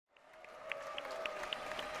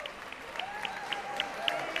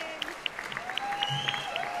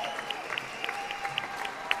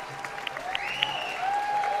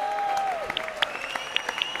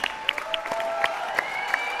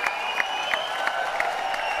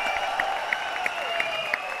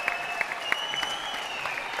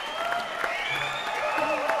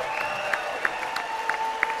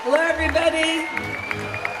everybody.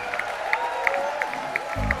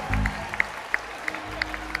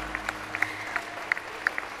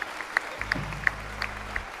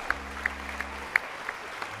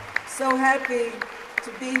 So happy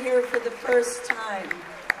to be here for the first time.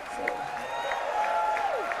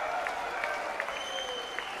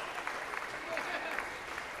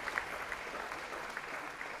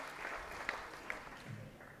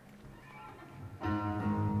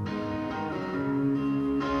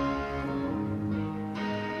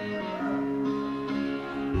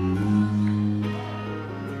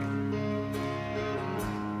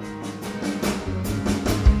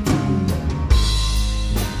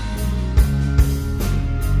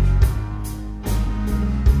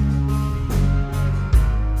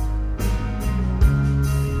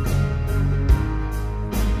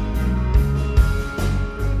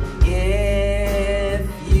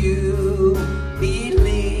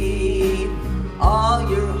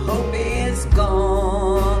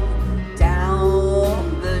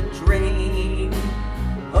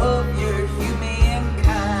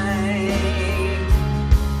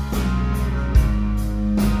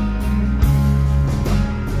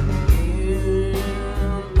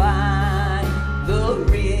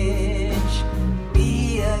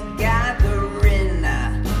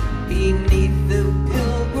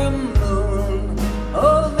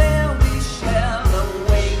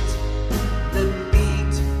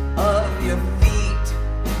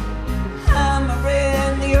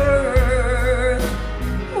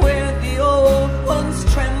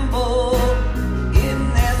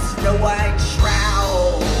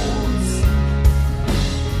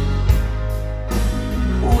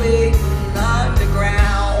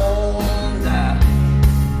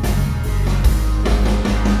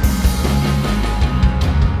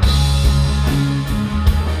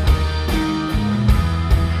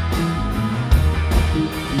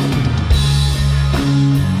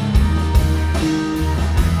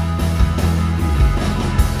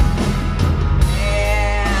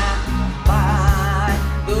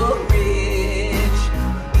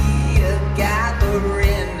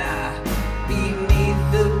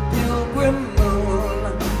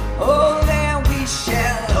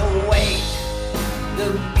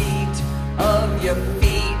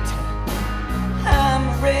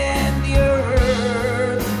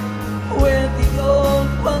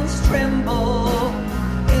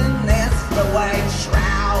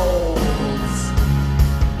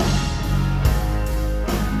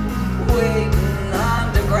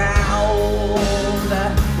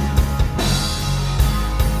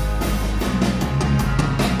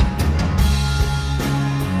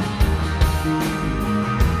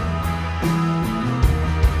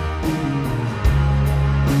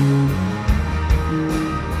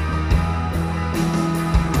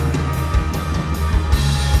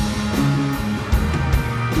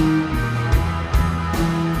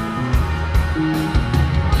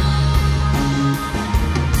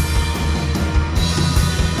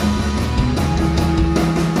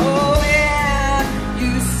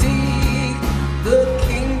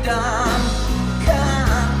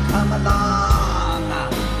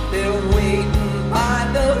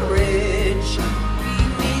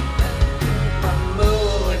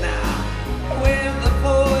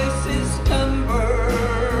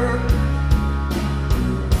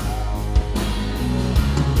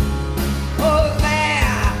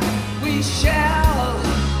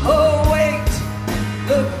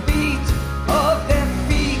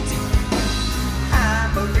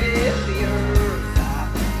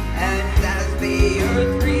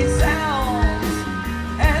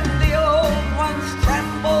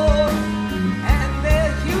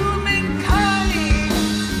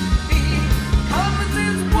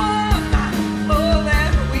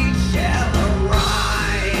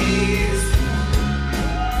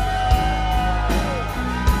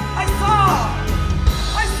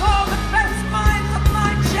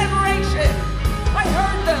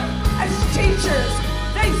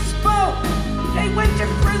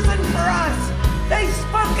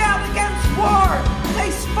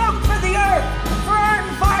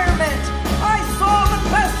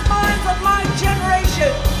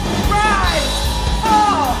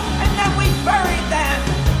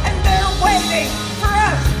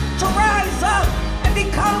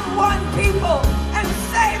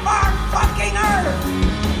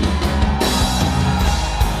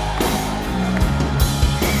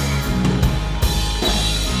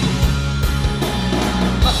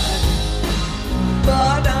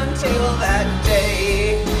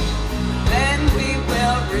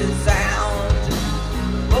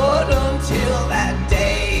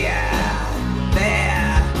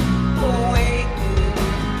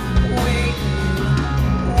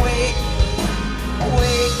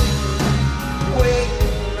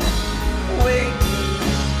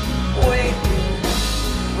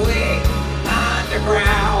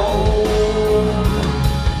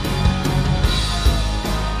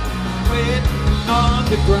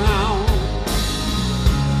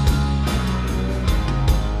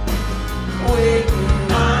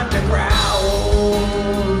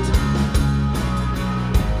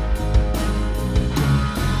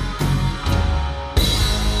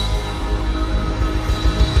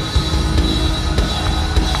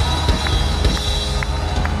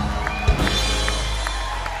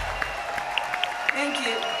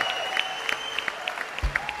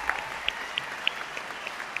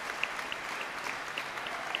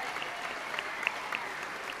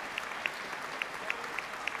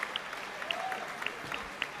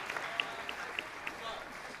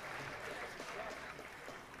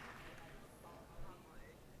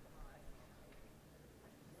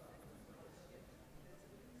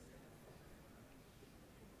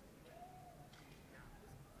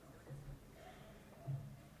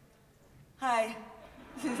 Hi.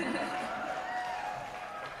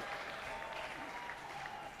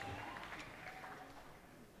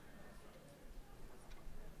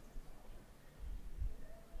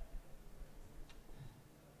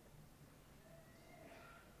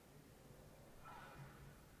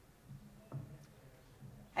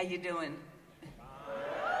 How you doing?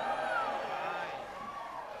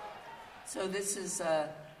 So this is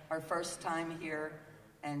our first time here,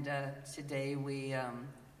 and today we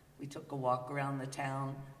took a walk around the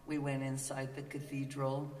town. We went inside the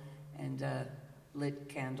cathedral and lit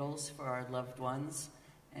candles for our loved ones,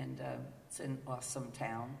 and it's an awesome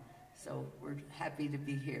town. So we're happy to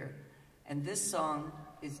be here. And this song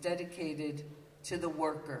is dedicated to the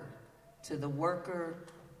worker,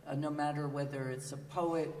 no matter whether it's a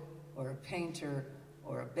poet or a painter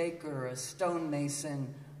or a baker or a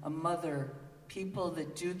stonemason, a mother, people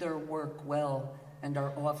that do their work well and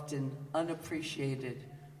are often unappreciated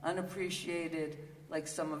like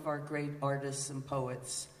some of our great artists and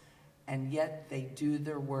poets, and yet they do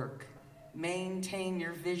their work. Maintain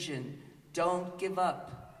your vision. Don't give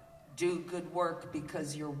up. Do good work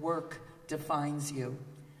because your work defines you.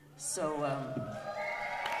 So,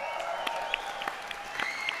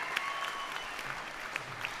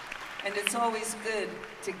 and it's always good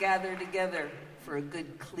to gather together for a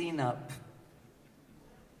good cleanup.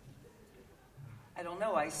 I don't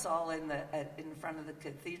know, I saw in front of the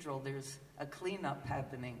cathedral, there's a cleanup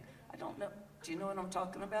happening. I don't know, do you know what I'm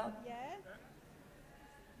talking about? Yeah.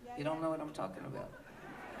 You don't know what I'm talking about?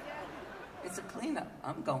 Yeah. It's a cleanup,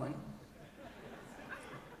 I'm going.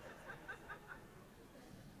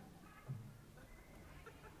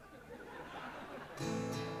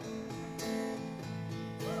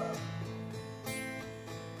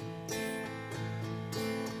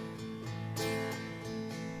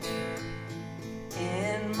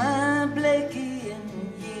 In my Blakean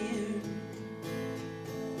year,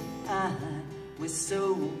 I was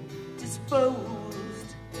so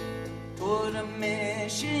disposed toward a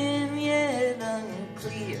mission yet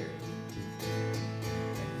unclear,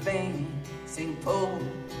 advancing pole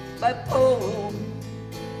by pole.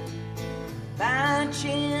 Thy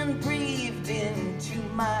chin breathed into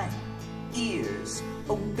my ears,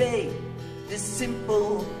 obey the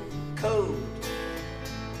simple code.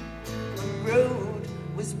 When road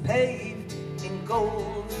was paved in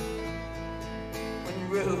gold, when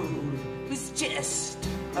road was just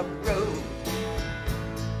a road.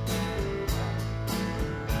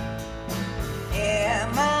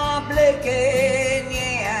 Am I Blakean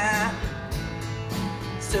Year?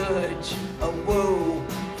 Such a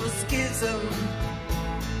woeful schism,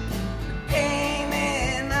 pain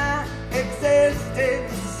in our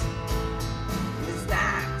existence was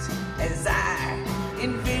not as I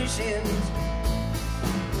envisioned.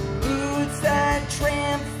 Roots that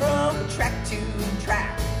tramp from track to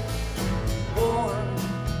track, worn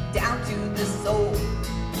down to the soul.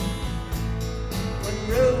 When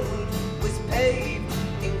road was paved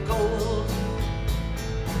in gold,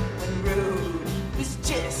 when road was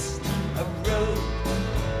just a road.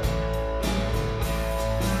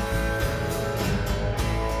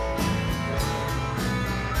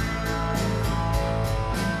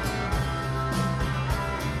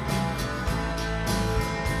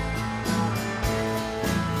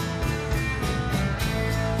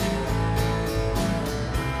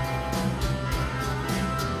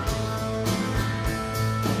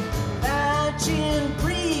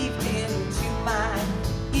 Breathed into my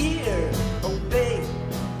ear, obey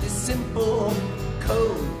the simple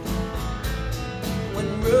code. When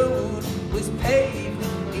road was paved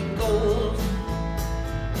in gold,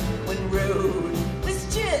 when road was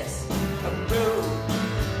just a road.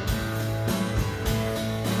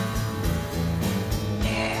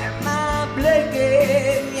 Am I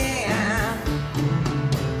Blakean Year?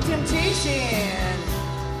 Temptation,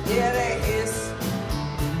 yeah, there is.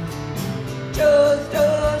 Just a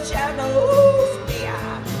shadows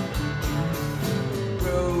behind,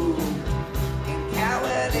 rogue and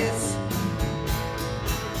cowardice.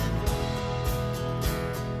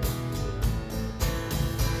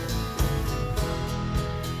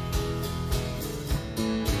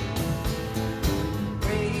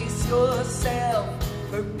 Brace yourself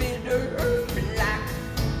for bitter black,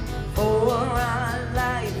 for our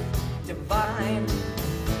life divine,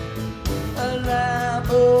 a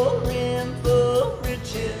labyrinth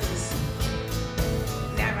riches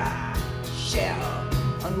never shall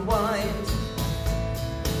unwind.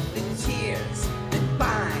 The tears that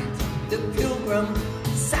bind the pilgrim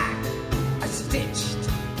sack are stitched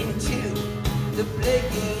into the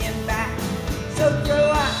Blakean back. So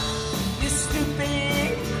throw out your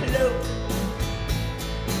stupid cloak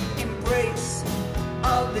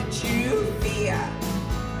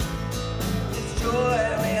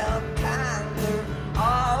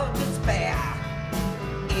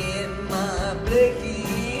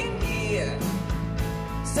Blakean Year.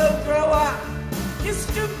 So throw up your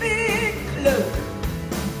stupid cloak,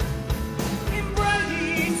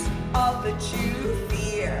 embrace all that you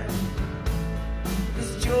fear,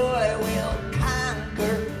 'cause joy will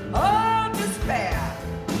conquer all despair.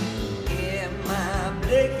 In my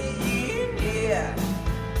Blakean Year,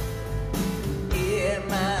 in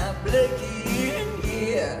my Blakean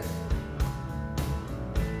Year.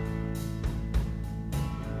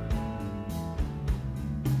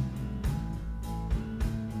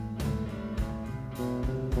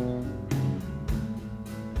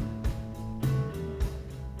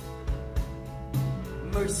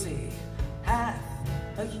 Mercy hath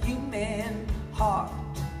a human heart,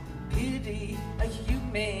 pity a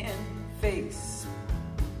human face,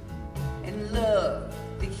 and love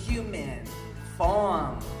the human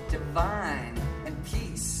form divine, and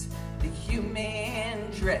peace the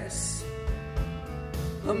human dress.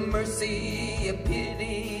 A mercy, a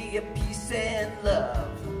pity, a peace and love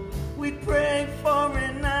we pray for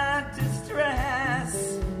in our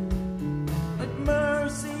distress, but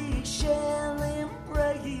mercy shall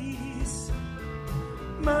embrace,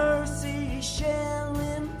 mercy shall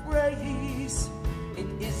embrace. It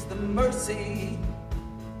is the mercy.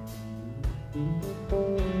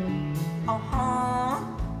 Uh-huh.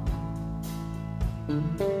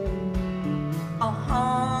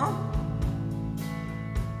 Uh-huh.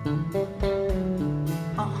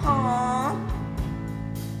 Uh-huh.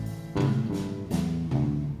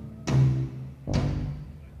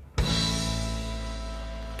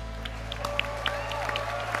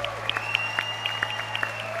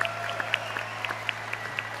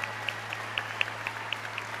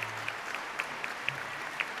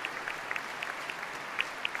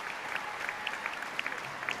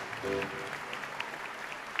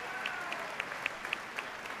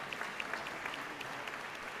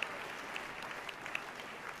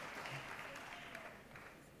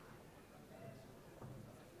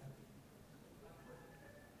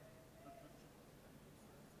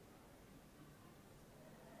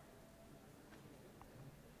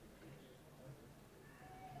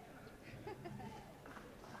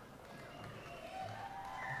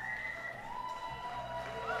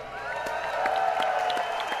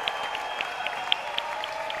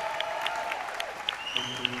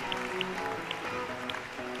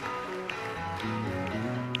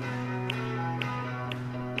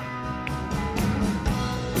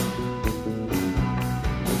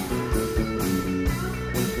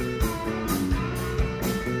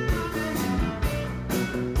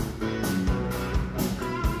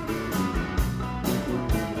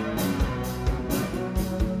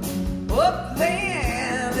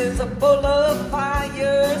 A bowl of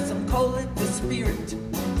fire, some call it the spirit,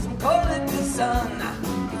 some call it the sun.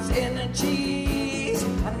 Its energies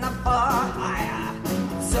are not far higher.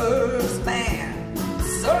 It serves man,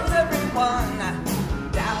 serves everyone.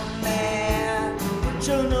 Down there, the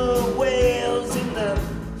Jonah whales in the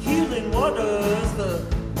healing waters, the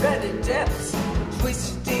dreaded depths,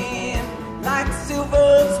 twisting like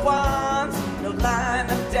silver swans. No line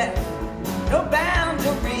of death, no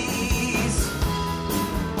boundaries.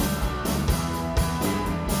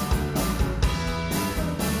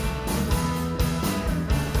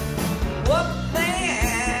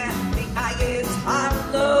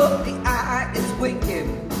 Waking,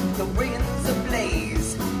 the winds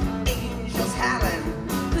ablaze, angels howling,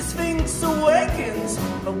 the Sphinx awakens.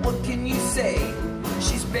 But what can you say?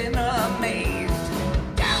 She's been amazed.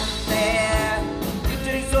 Down there, your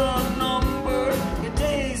days are numbered, your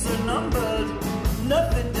days are numbered.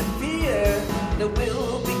 Nothing to fear. There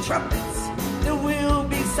will be trumpets, there will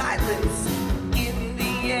be silence. In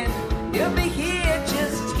the end, you'll be here,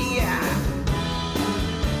 just here.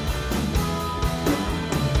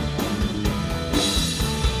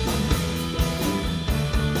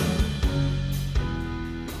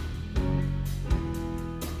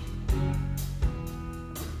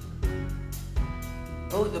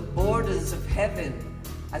 Oh, the borders of heaven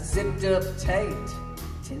are zipped up tight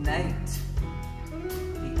tonight.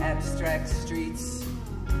 The abstract streets,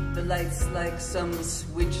 the lights like some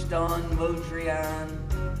switched on Modrian.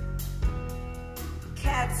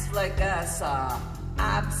 Cats like us are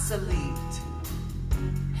obsolete.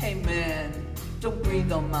 Hey man, don't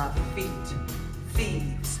breathe on my feet.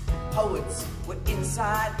 Thieves, poets, we're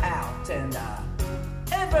inside out, and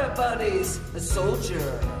everybody's a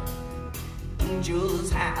soldier.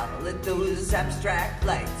 Angels howl at those abstract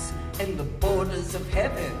lights, and the borders of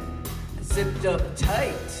heaven are zipped up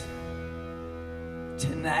tight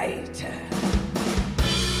tonight.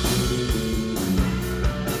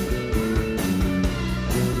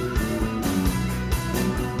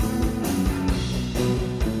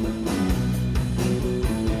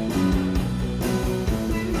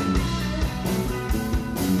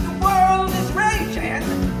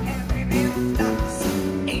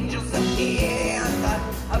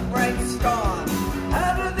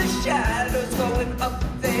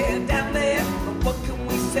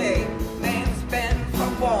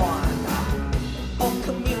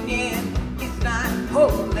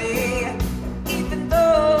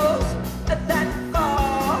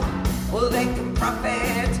 Oh, they can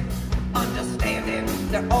profit, understanding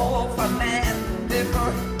they're all for man, they're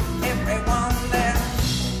for everyone there.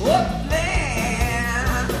 Up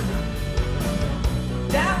there,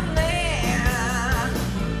 down there,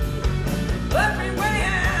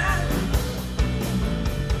 everywhere,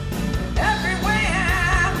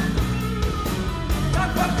 everywhere.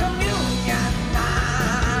 Time for communion,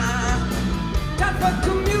 time for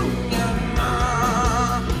communion,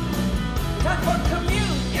 time for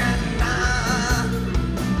communion,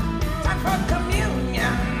 time for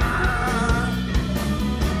communion.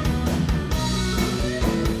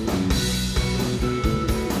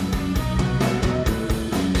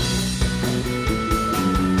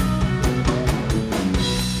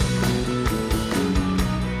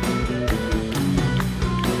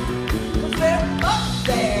 'Cause they're up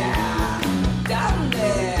there, down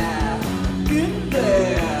there, in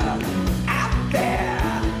there, out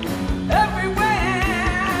there,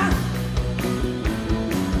 everywhere,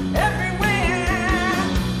 everywhere.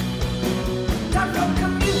 Time for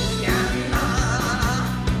communion,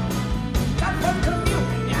 time for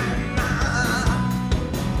communion,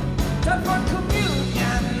 time for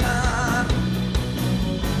communion.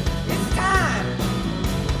 It's time,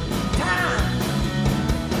 time,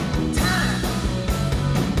 time.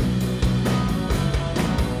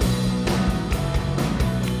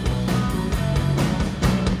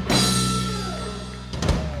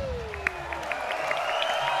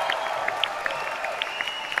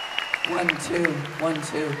 One, two, 1,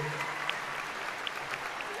 2.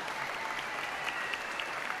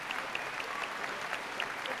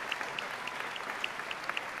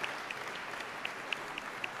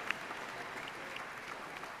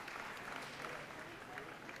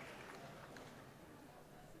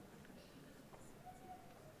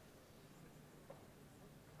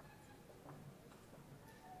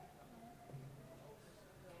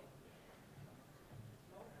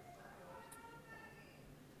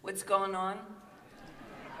 What's going on?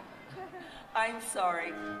 I'm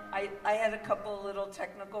sorry. I had a couple little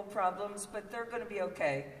technical problems, but they're going to be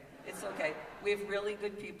okay. It's okay. We have really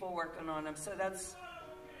good people working on them, so that's...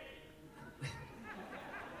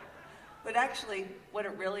 But actually, what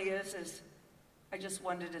it really is I just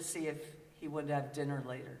wanted to see if he would have dinner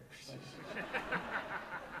later.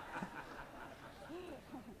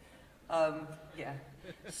 Yeah.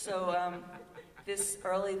 So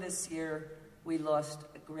early this year, we lost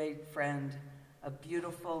a great friend, a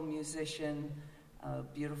beautiful musician, a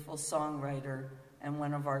beautiful songwriter, and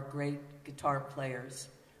one of our great guitar players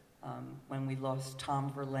when we lost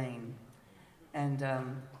Tom Verlaine. And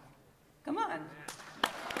come on.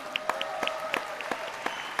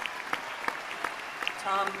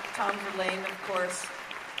 Tom Verlaine, of course,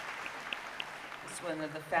 is one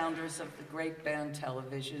of the founders of the great band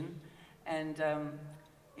Television. And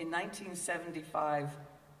in 1975,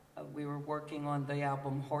 we were working on the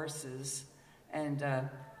album Horses, and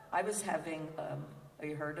I was having, have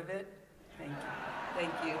you heard of it? Thank you.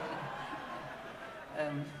 Thank you.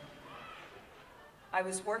 I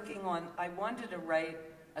was working on, I wanted to write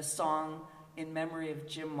a song in memory of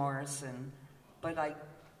Jim Morrison, but I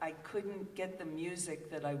couldn't get the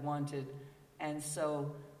music that I wanted, and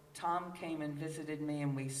so Tom came and visited me,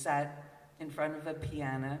 and we sat in front of a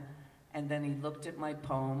piano, and then he looked at my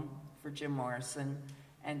poem for Jim Morrison,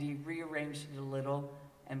 and he rearranged it a little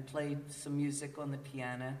and played some music on the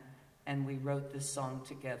piano, and we wrote this song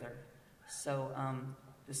together. So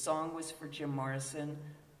the song was for Jim Morrison,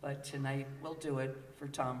 but tonight we'll do it for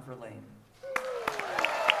Tom Verlaine.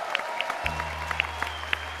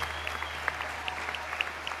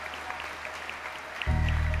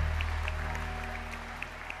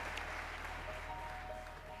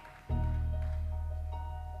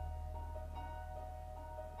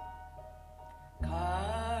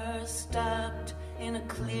 Stopped in a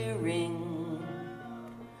clearing,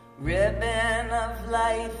 ribbon of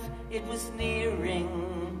life, it was nearing.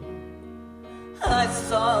 I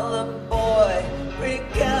saw the boy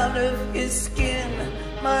break out of his skin.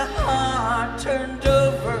 My heart turned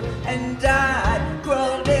over and died.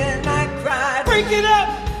 Crawled in, I cried, break it up!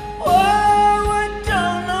 Oh, I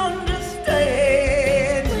don't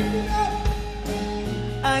understand. Break it up!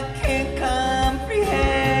 I can't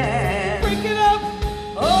comprehend. Break it up!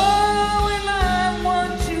 Oh, and I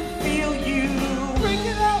want to feel you. Break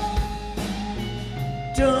it up!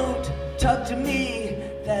 Don't talk to me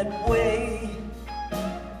that way.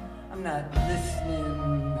 I'm not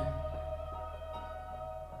listening.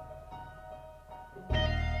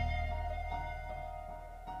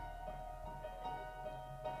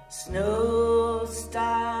 Snow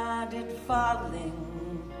started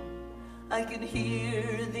falling. I could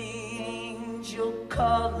hear the angel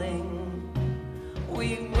calling.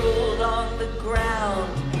 We rolled on the ground.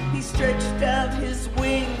 He stretched out his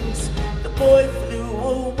wings. The boy flew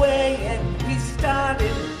away and he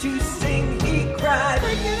started to sing. He cried,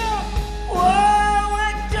 "Break it up! Whoa,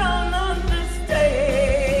 I don't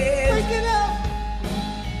understand. Break it up!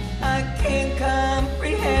 I can't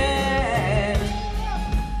comprehend.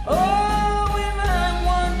 Oh, when I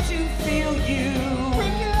want to feel you.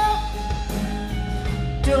 Break it up!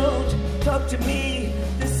 Don't talk to me.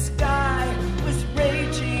 The sky was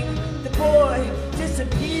raging. The boy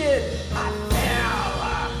disappeared. I fell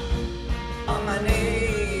on my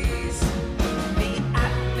knees. The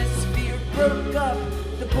atmosphere broke up.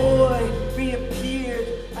 The boy reappeared.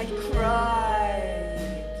 I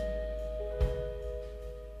cried.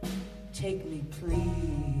 Take me,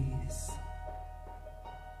 please.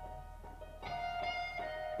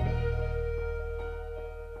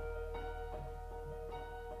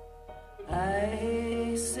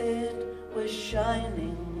 I said was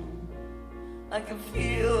shining. I could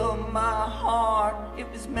feel my heart, it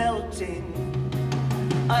was melting.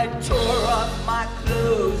 I tore off my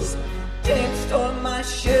clothes, danced on my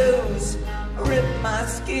shoes, ripped my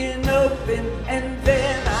skin open, and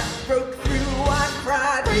then I broke through. I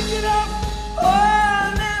cried, "Break it up!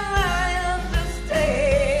 Oh, now I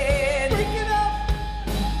understand. Break it up!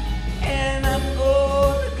 And I'm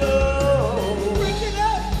gonna go. Break it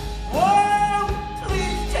up! Whoa,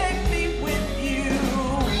 please take me with you.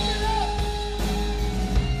 Break it up!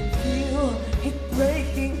 Feel it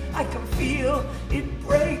breaking. I can feel it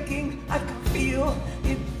breaking. I can feel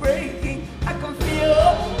it breaking. I can feel.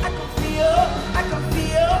 I can feel. I can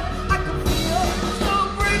feel. I can feel. So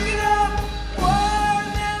break it up. Whoa,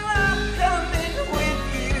 now I'm coming with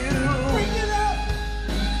you. Break it up.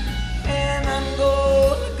 And I'm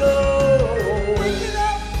gonna go. Break it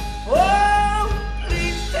up. Whoa,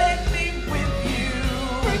 please take me with you.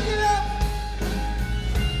 Break it up.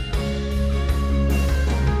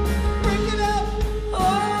 Break it up. Oh,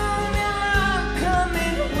 now I'm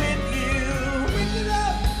coming with you. Break it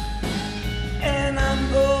up. And I'm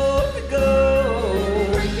gonna go.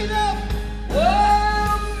 Break it up.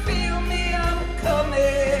 Whoa, feel me, I'm coming.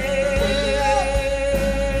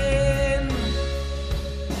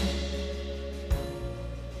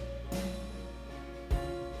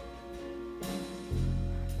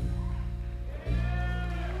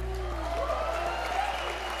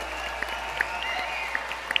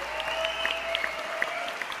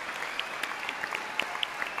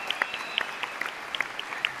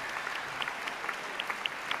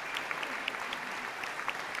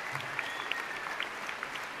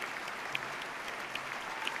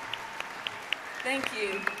 Thank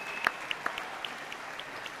you.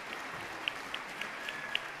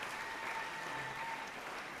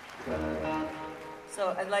 So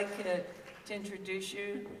I'd like to introduce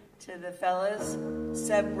you to the fellas.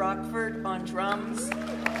 Seb Rochford on drums.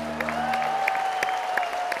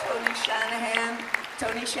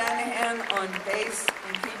 Tony Shanahan on bass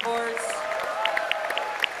and keyboards.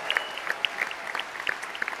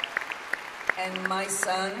 And my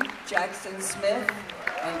son, Jackson Smith,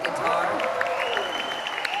 on guitar.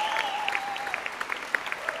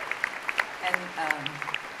 And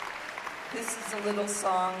this is a little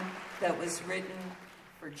song that was written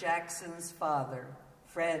for Jackson's father,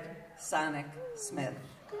 Fred Sonic Smith.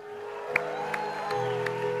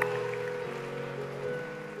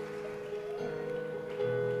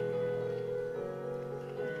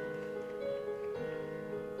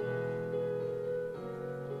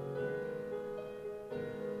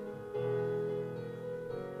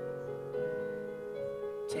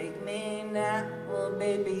 Take me now, oh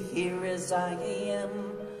baby, here as I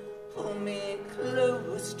am. Pull me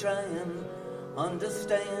close, try and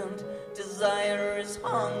understand. Desire is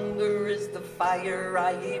hunger, is the fire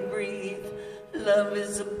I breathe. Love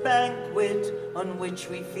is a banquet on which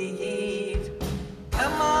we feed.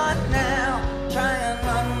 Come on now, try and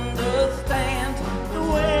understand the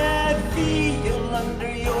way I feel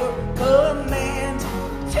under your command.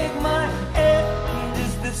 Take my hand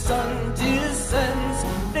as the sun descends.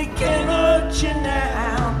 They can't hurt you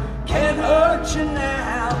now, can't hurt you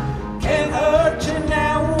now, can't hurt you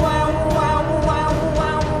now. Wow, wow, wow,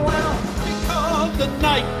 wow, wow. Because the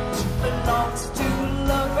night belongs to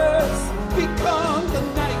lovers. Because the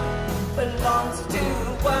night belongs to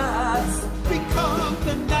us. Because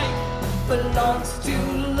the night belongs to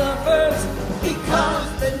lovers. Because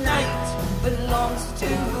the night belongs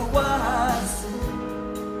to us.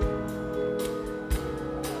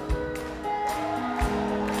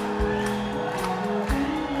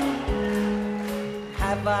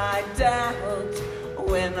 Have I doubt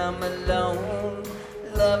when I'm alone?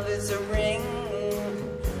 Love is a ring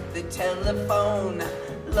that telephone.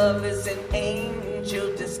 Love is an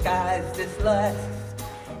angel disguised as lust.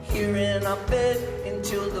 Here in our bed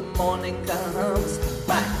until the morning comes.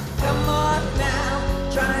 But come on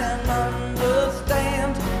now, try and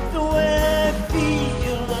understand the way I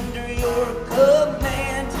feel under your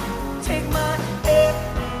command. Take my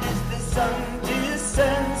hand as the sun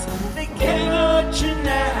descends. They can't hurt you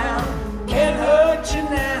now, can't hurt you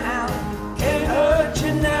now, can't hurt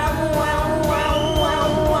you now. Wow, wow, wow,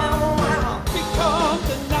 wow, wow. Because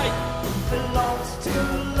the night Belongs to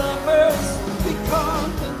lovers,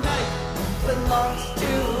 Because the night belongs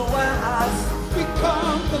to us.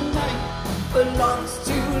 Because the night Belongs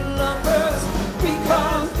to lovers,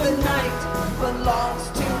 because the night belongs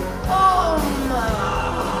to all.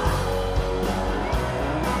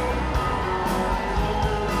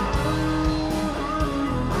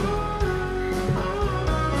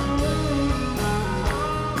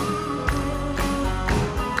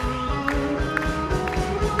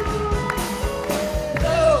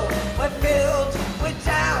 Though we're filled with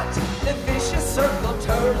doubt, the vicious circle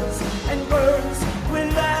turns and burns.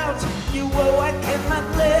 Without you, oh, I cannot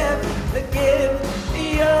live. The give, the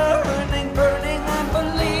yearning, burning, I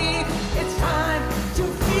believe it's time to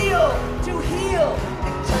feel, to heal,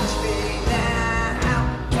 and touch me now,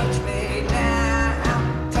 touch me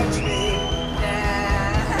now, touch me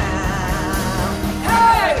now.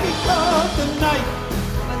 Hey! Because the night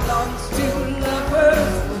Belongs to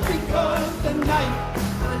lovers, Because the night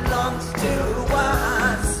belongs to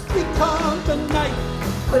us, Because the night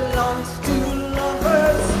belongs to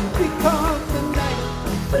lovers, Because the night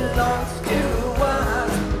belongs to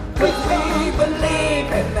us. 'Cause we believe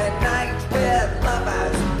in the night we're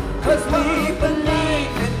lovers. 'Cause we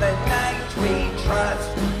believe in the night we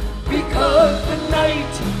trust. Because the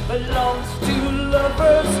night belongs to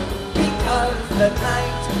lovers. Because the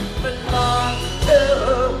night belongs to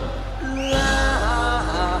love.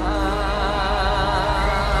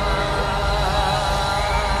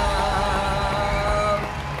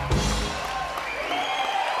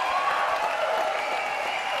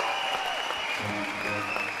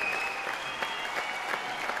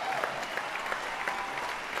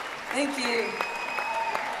 Thank you.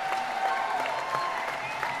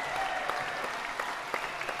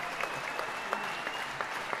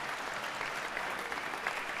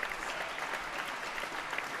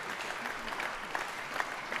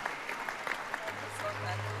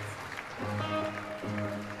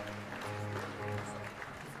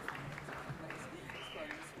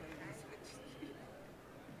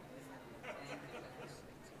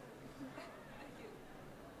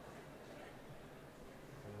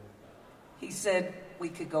 He said we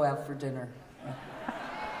could go out for dinner.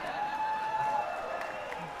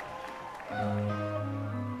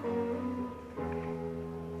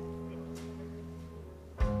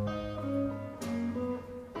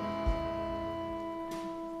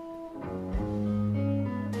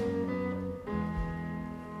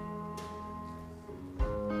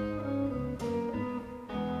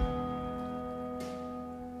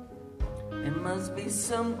 There must be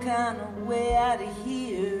some kind of way out of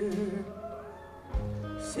here,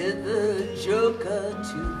 said the joker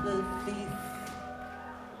to the thief.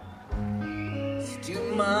 It's too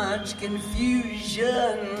much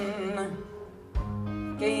confusion,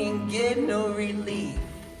 can't get no relief.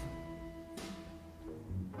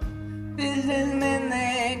 Businessmen,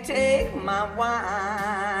 they take my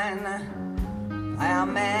wine,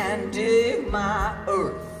 plowman dig my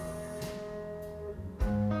earth.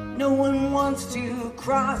 No one wants to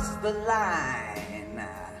cross the line.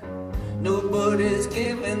 Nobody's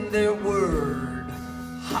given their word.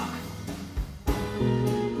 Ha!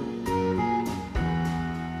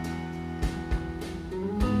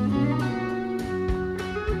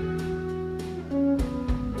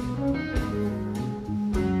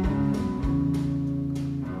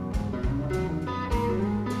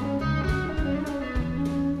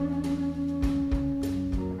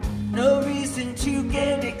 No reason to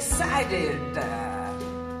get excited.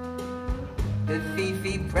 The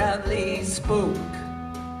Fifi proudly spoke.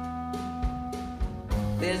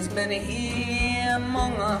 There's many here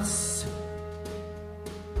among us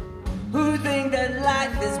who think that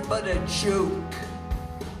life is but a joke.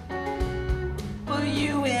 But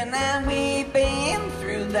you and I, we've been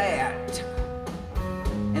through that,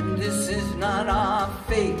 and this is not our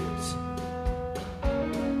fate.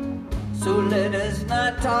 So let us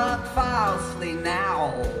not talk falsely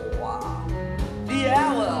now. The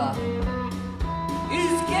hour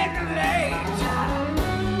is getting late.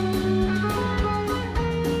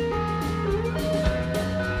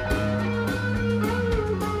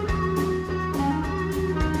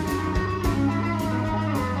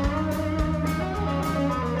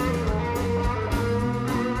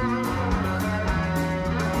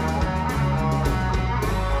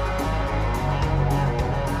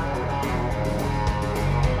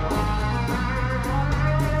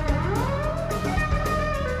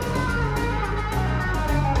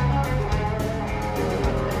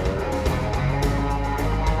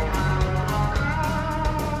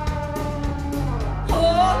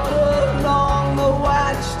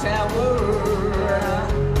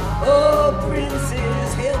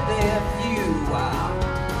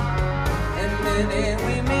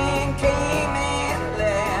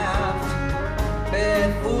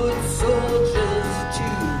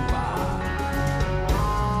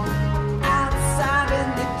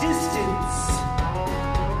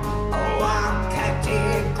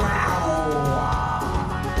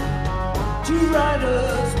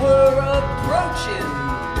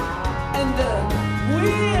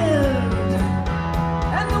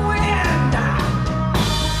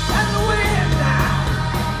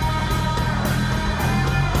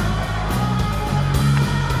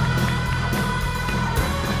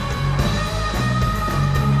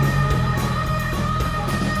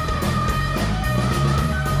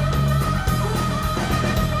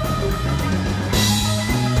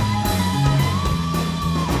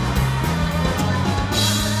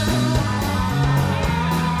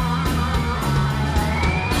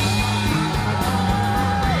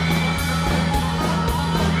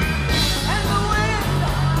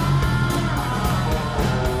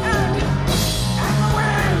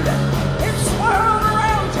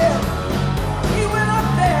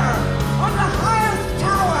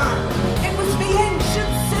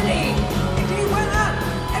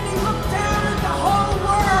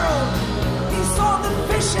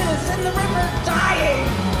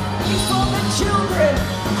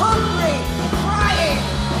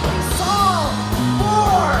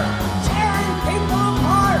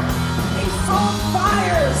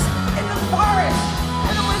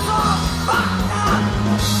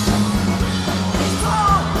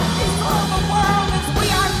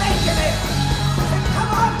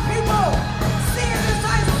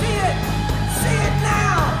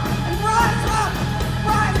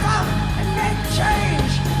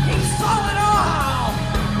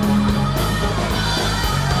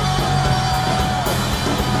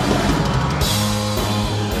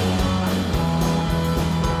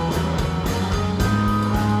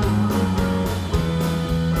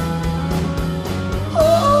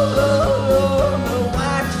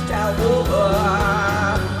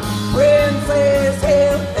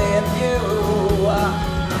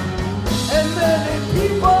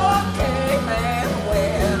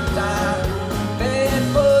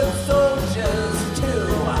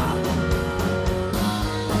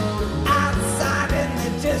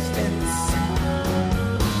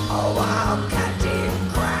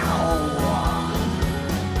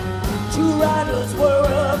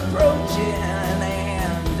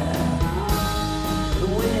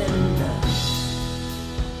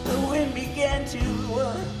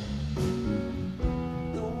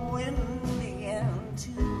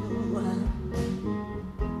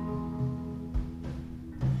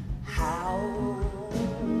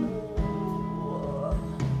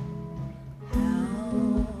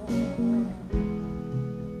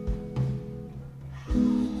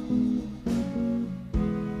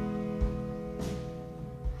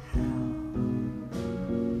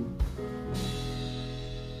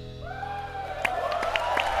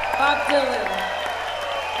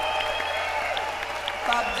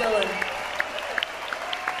 Dylan.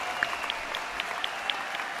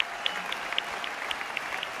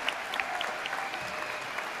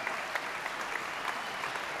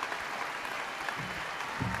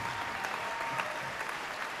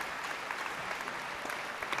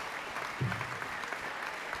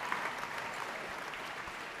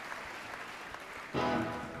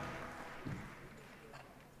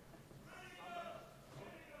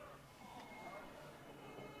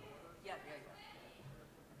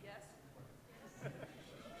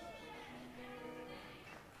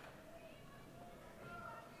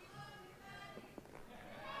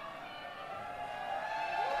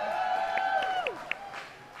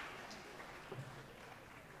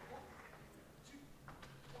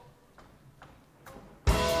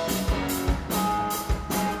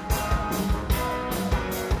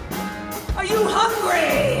 Are you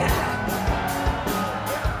hungry?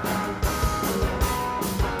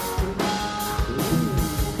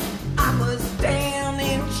 I was down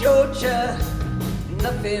in Georgia.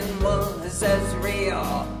 Nothing was as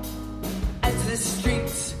real as the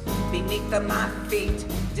streets beneath my feet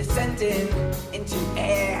descending into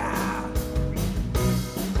air.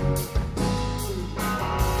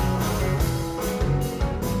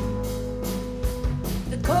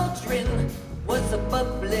 The cauldron was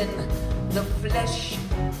a-bubbling, the flesh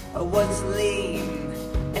was lean,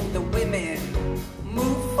 and the women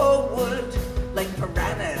moved forward like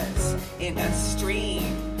piranhas in a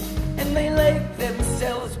stream. And they laid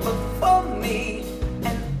themselves before me,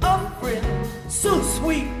 an offering so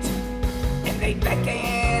sweet. And they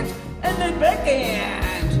beckoned, and they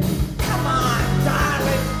beckoned. Come on,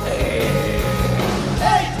 darling, hey,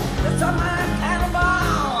 hey, the summer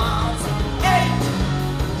cannibals, eat,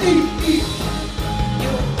 eat, eat.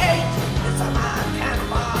 You ate the summer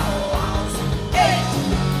cannibals, eat,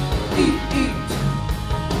 eat, eat.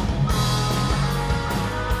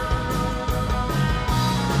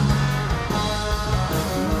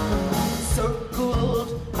 Circled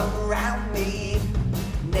around me,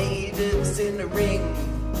 natives in a ring,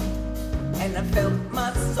 and I felt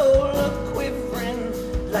my soul a-quivering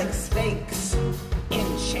like snakes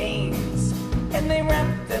in chains, and they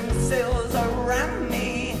wrapped themselves around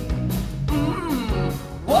me.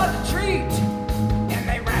 What a treat! And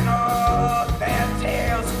they ran off their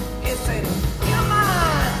tails, hissing, come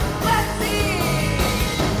on, let's eat!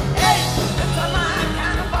 Hey, the summer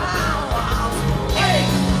cannibals, hey,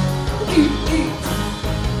 eat, eat.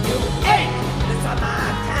 You ate the summer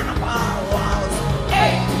cannibals,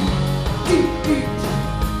 hey, eat, eat.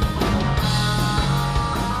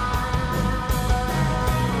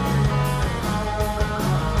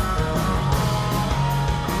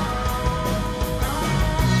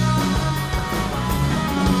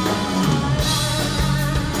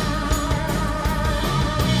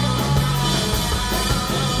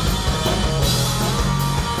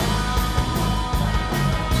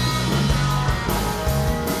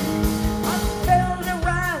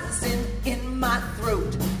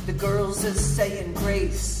 Girls are saying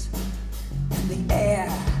grace, and the air,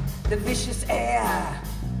 the vicious air,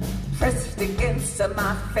 pressed against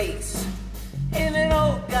my face, and it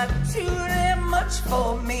all got too damn much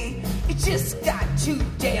for me. It just got too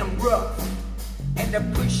damn rough, and I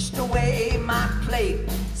pushed away my plate,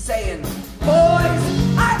 saying, boys,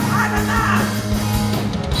 I've had enough.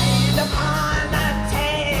 Laid upon the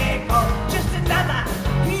table, just another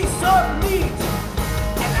piece of meat,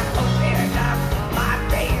 and I opened up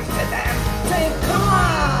to them, saying, come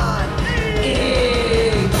on,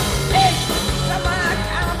 eat, eat, summer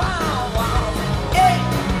cannibals, eat,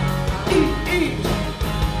 eat, eat.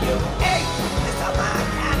 You ate the summer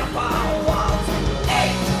cannibals,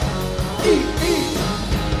 eat, eat, eat.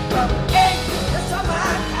 You ate the summer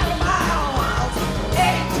cannibals,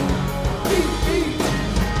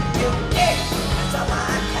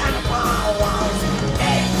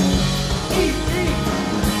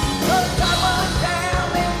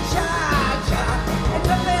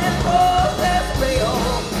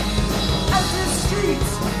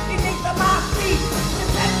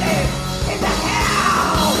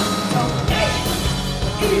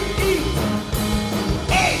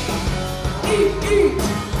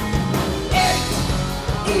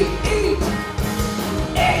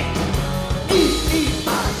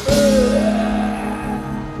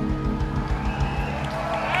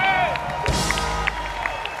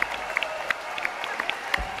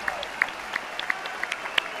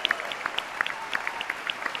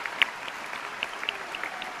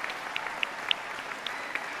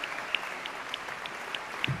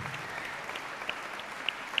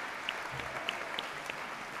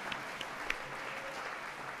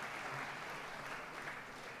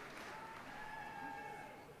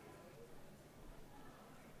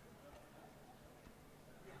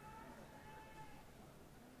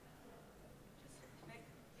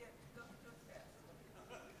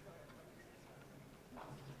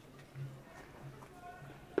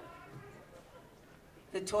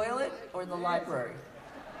 the toilet or the library?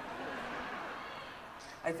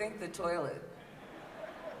 I think the toilet.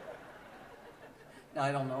 No,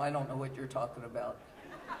 I don't know. I don't know what you're talking about.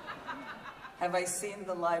 Have I seen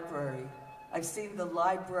the library? I've seen the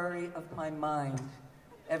library of my mind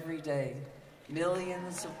every day.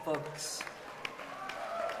 Millions of books.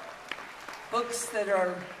 Books that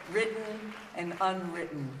are written and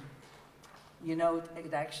unwritten. You know,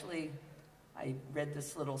 it actually, I read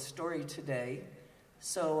this little story today.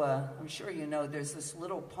 So I'm sure you know there's this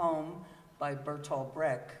little poem by Bertolt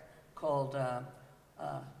Brecht called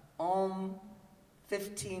Ulm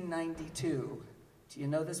 1592. Do you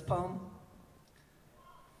know this poem?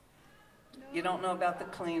 You don't know about the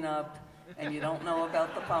cleanup, and you don't know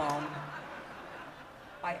about the poem.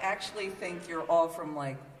 I actually think you're all from,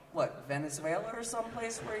 like, what, Venezuela or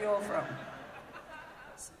someplace? Where are you all from?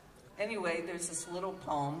 Anyway, there's this little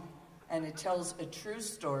poem, and it tells a true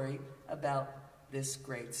story about this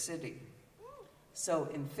great city. So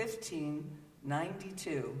in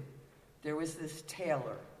 1592, there was this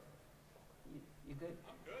tailor. You good?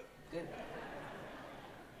 I'm good. Good.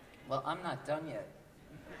 Well, I'm not done yet.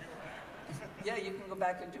 Yeah, you can go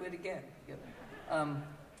back and do it again.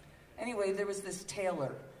 Anyway, there was this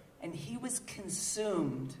tailor, and he was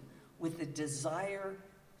consumed with the desire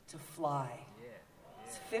to fly.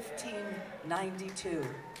 It's 1592,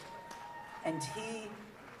 and he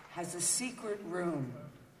has a secret room,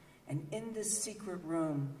 and in this secret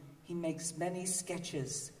room, he makes many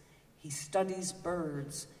sketches. He studies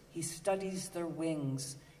birds, he studies their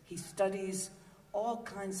wings, he studies all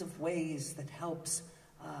kinds of ways that helps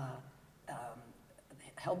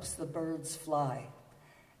the birds fly.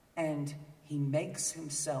 And he makes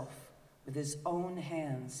himself, with his own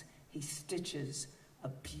hands, he stitches a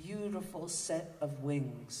beautiful set of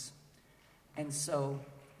wings. And so,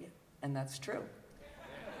 yeah, and that's true.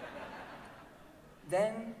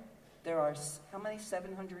 Then there are, how many,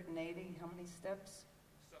 780? How many steps?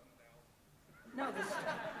 7,000.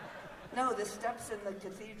 No, the steps in the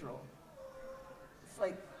cathedral. It's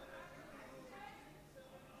like,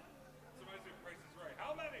 Somebody say Price is Right.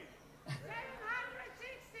 How many?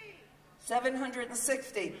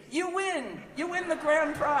 760. You win. You win the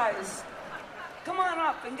grand prize. Come on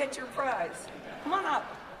up and get your prize. Come on up.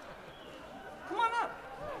 Come on up.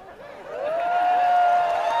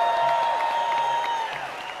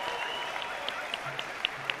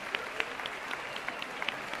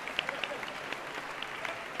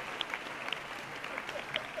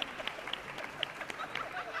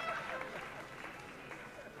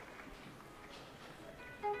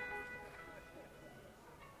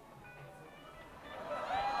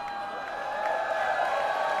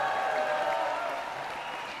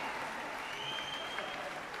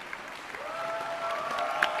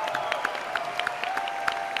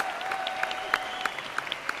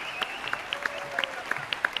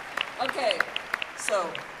 Okay,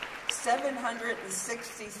 so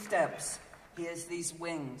 760 steps. He has these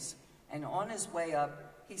wings. And on his way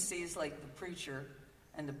up, he sees like the preacher,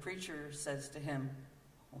 and the preacher says to him,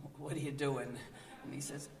 "What are you doing?" And he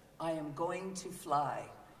says, "I am going to fly."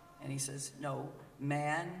 And he says, "No,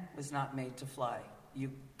 man was not made to fly.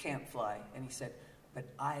 You can't fly." And he said, "But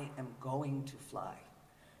I am going to fly."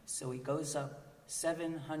 So he goes up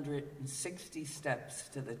 760 steps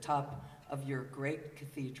to the top of your great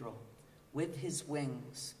cathedral with his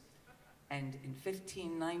wings. And in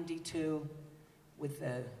 1592, with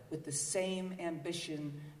the same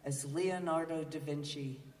ambition as Leonardo da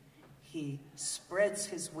Vinci, he spreads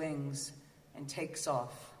his wings and takes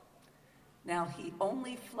off. Now, he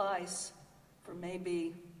only flies for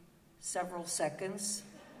maybe several seconds,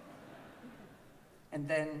 and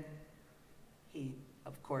then he,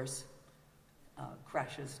 of course,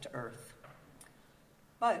 crashes to Earth.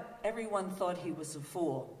 But everyone thought he was a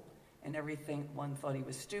fool, and everyone thought he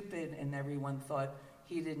was stupid, and everyone thought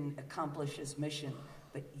he didn't accomplish his mission.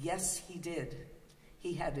 But yes, he did.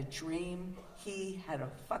 He had a dream. He had a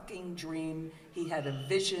fucking dream. He had a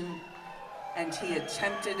vision, and he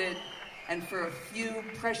attempted it. And for a few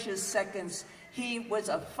precious seconds, he was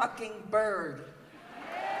a fucking bird.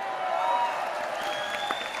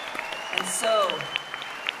 And so,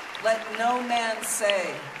 let no man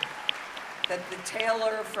say that the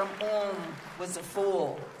tailor from Ulm was a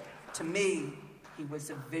fool. To me, he was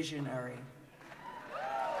a visionary.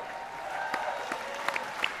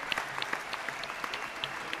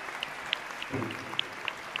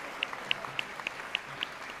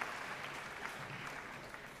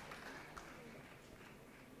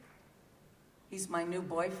 He's my new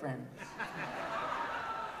boyfriend.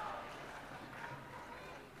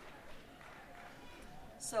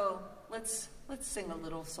 So let's sing a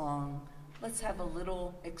little song let's have a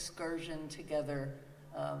little excursion together,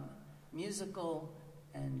 musical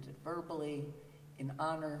and verbally, in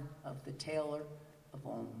honor of the Tailor of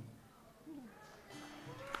Ulm.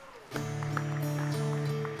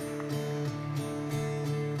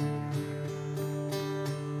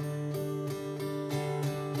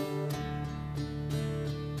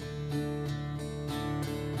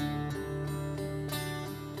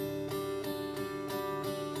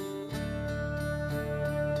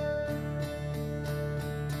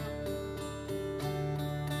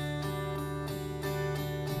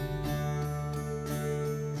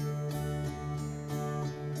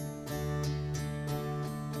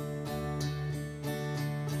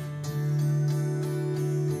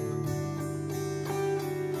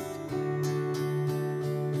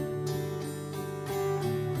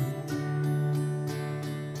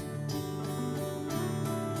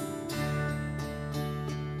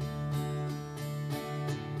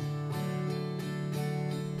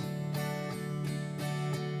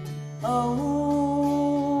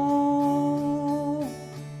 Oh,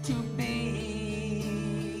 to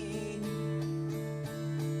be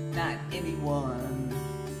not anyone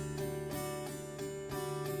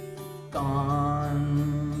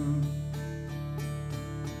gone.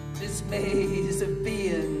 This maze of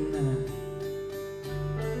being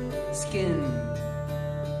skin.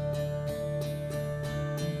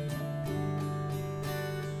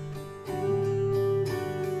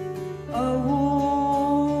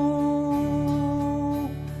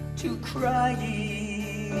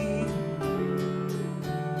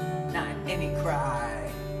 Not any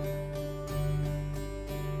cry.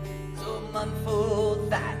 So unfold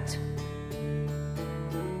that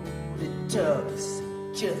the doves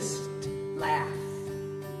just laugh,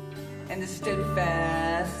 and the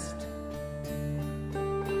steadfast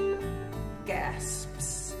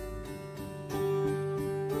gasps.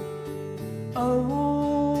 Oh,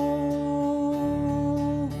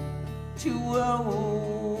 too old.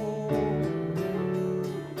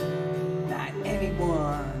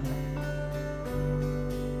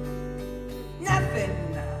 Nothing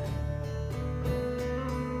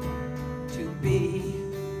to be.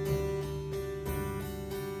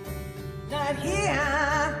 Not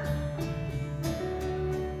here,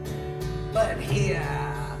 but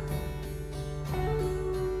here.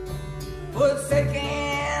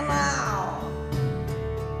 Forsaken now,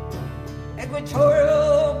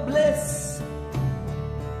 equatorial bliss.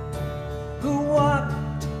 Who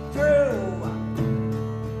walked through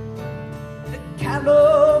the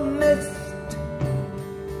callow mist,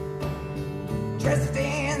 dressed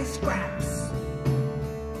in scraps,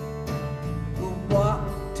 who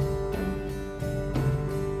walked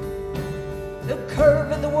the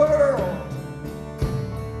curve of the world,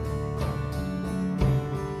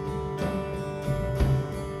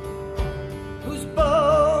 whose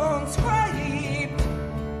bones scraped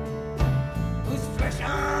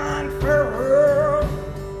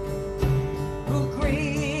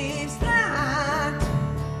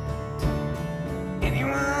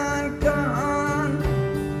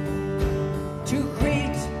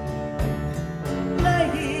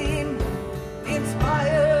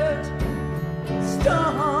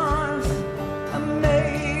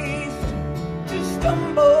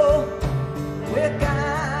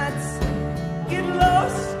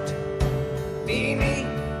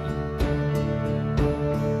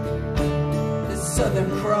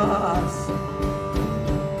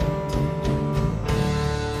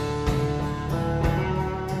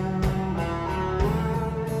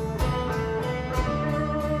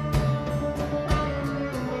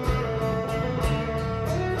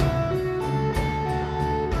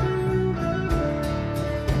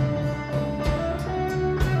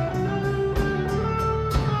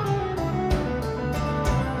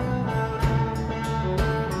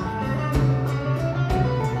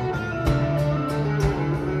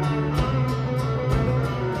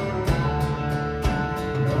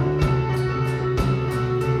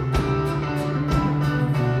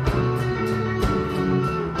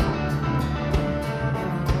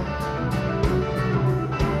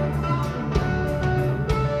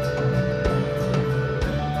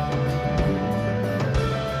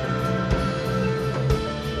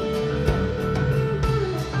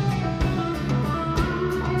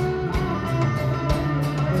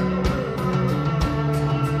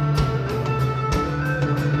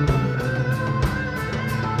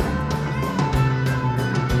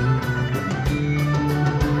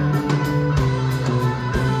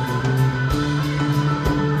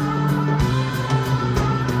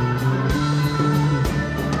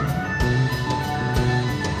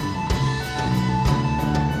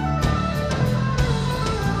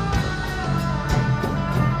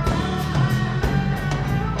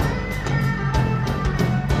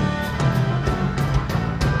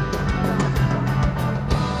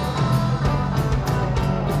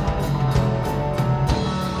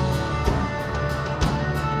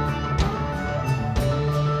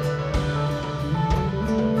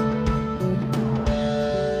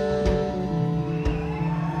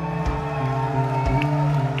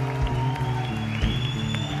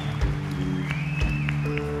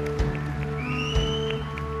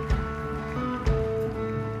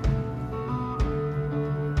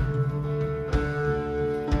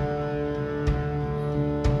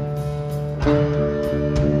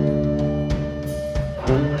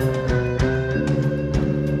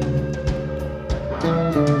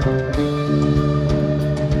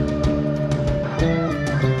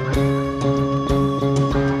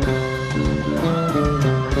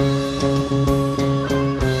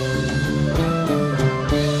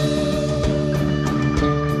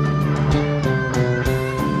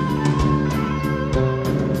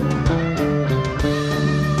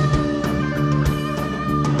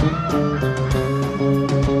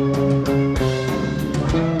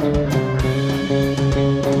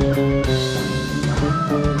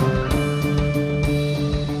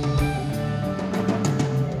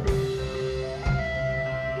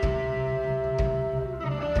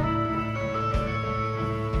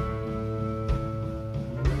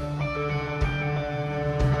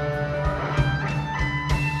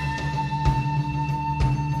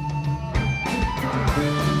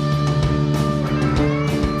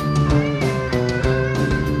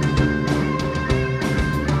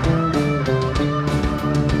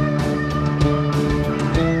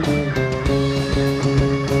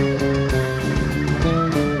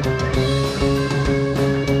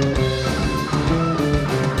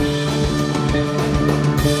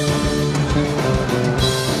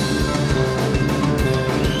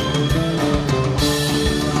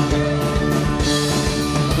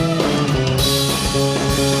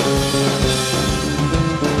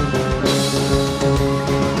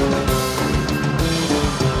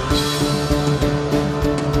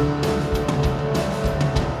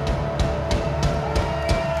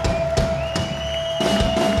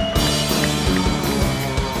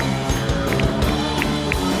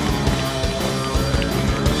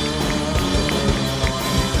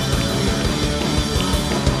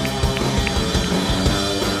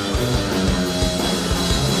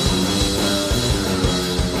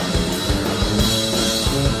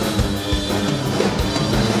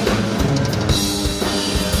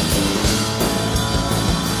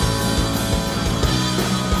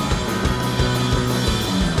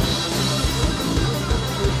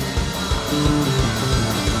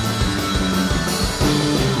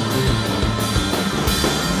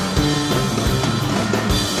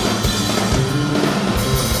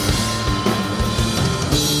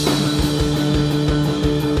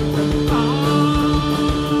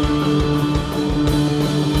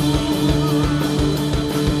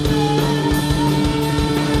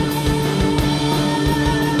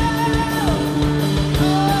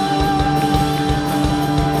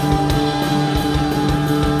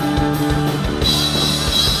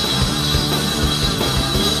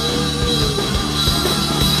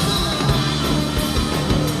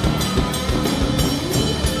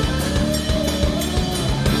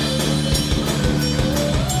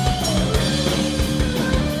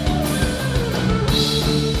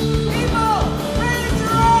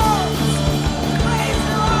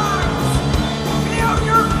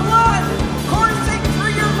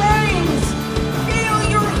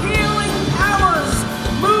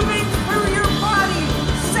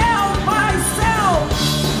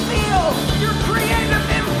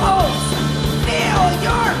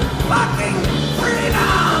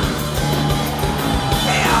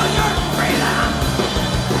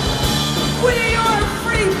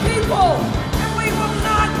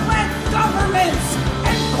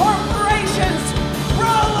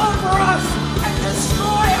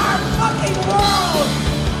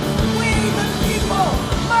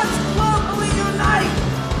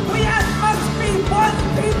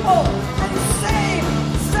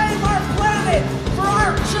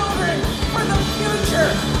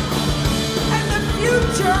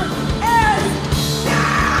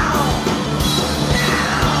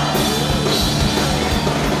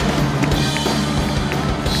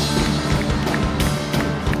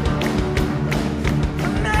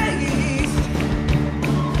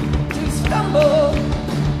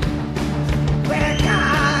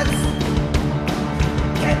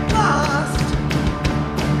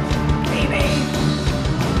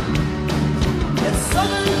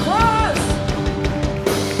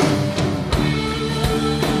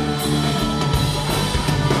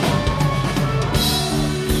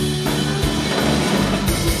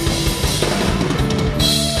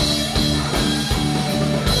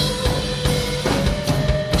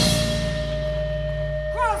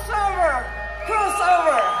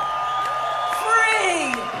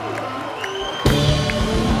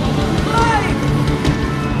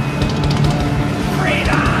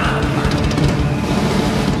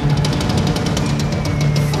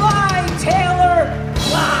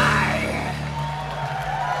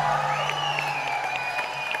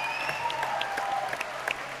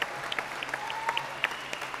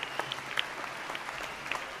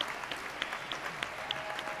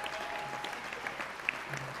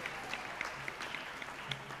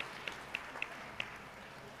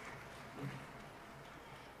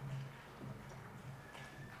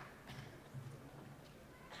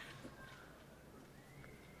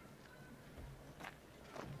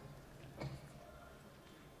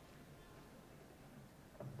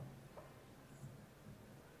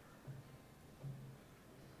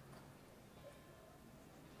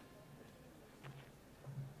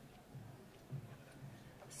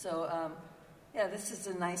So, yeah, this is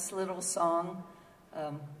a nice little song.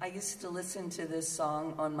 I used to listen to this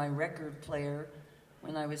song on my record player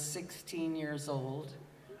when I was 16 years old.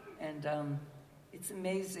 And it's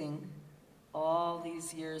amazing, all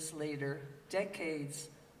these years later, decades,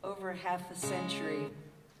 over half a century,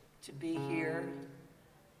 to be here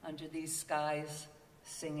under these skies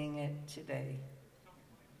singing it today.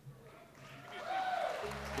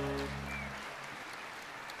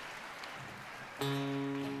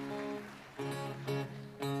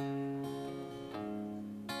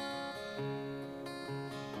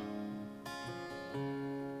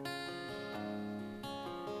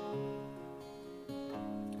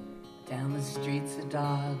 Down the streets the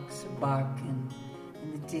dogs are barking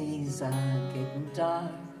and the days are getting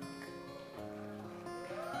dark.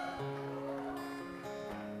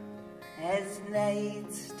 As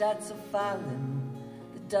night starts a-falling,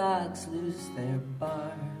 the dogs lose their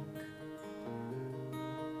bark.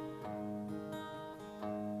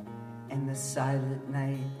 And the silent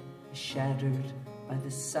night is shattered by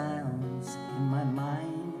the sounds in my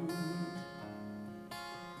mind.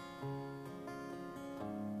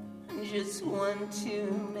 Just one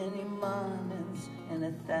too many mornings and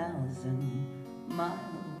 1,000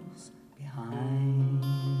 miles behind.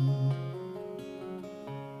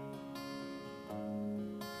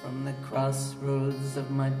 From the crossroads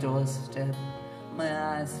of my doorstep,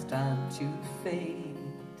 my eyes start to fade.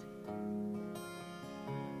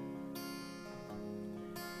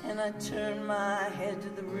 And I turn my head to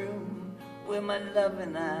the room where my love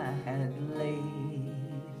and I had laid.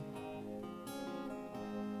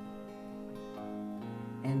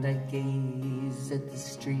 And I gaze at the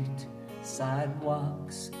street,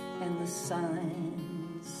 sidewalks, and the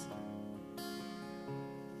signs.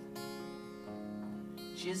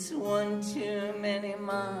 Just one too many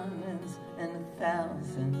mornings and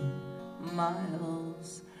 1,000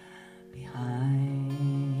 miles behind.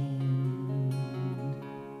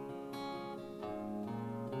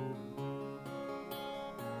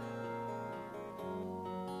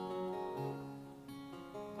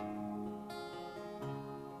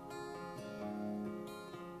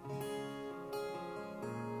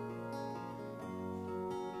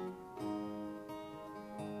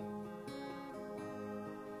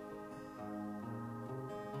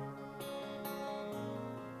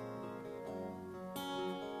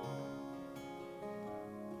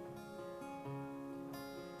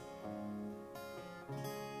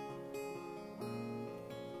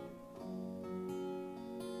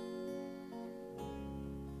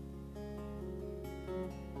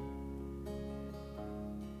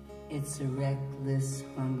 It's a reckless,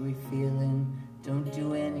 hungry feeling, don't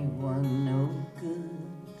do anyone no good.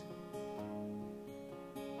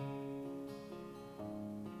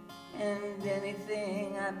 And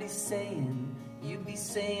anything I be saying, you be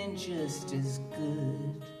saying just as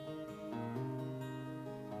good.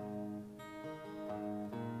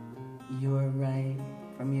 You're right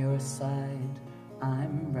from your side,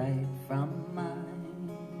 I'm right from mine.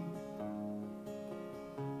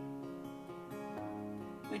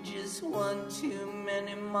 Just one too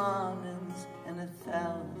many mornings and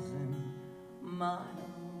 1,000 miles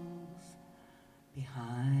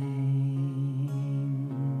behind.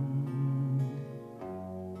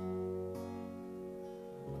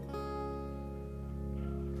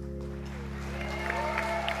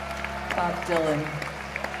 Bob Dylan.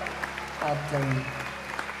 Bob Dylan.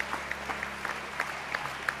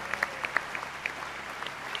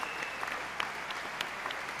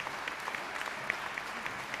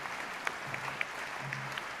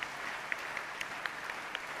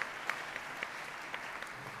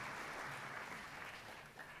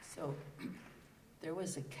 So there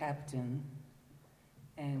was a captain,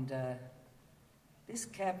 and this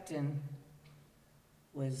captain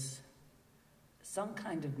was some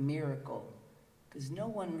kind of miracle, because no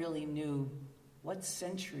one really knew what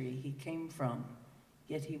century he came from,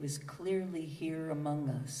 yet he was clearly here among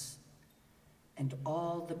us. And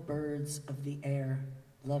all the birds of the air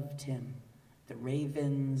loved him, the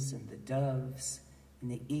ravens and the doves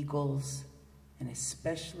and the eagles, and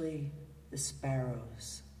especially the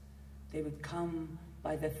sparrows. They would come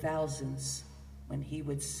by the thousands when he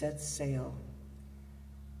would set sail.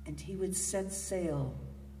 And he would set sail,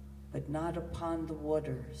 but not upon the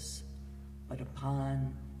waters, but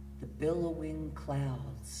upon the billowing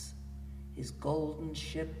clouds. His golden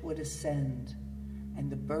ship would ascend, and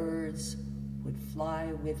the birds would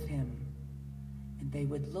fly with him, and they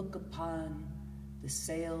would look upon the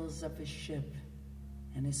sails of his ship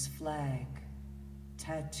and his flag,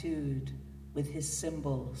 tattooed with his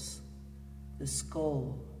symbols, the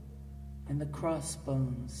skull and the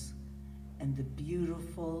crossbones and the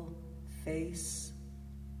beautiful face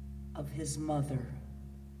of his mother.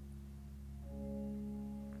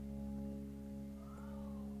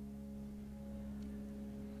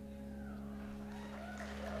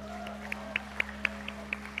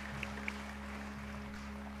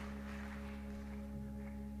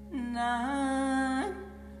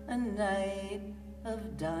 A night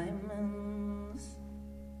of diamonds,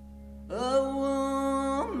 a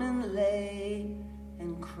woman lay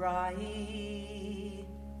and cried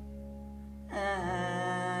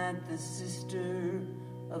at the Sister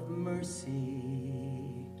of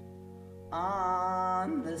Mercy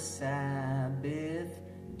on the Sabbath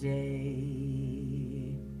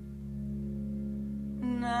day. A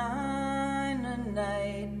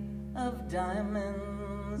night of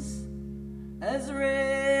diamonds, as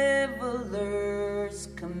revelers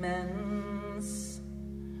commence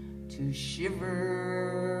to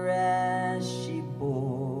shiver as she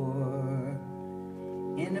bore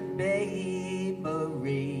in a babe a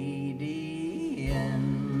radiance.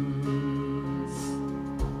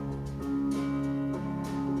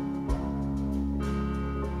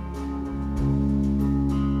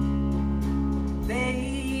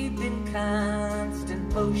 Babe in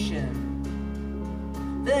constant motion,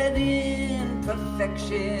 that in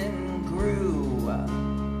perfection grew.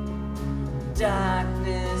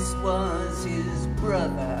 Darkness was his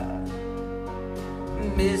brother,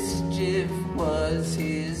 mischief was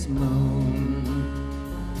his moon.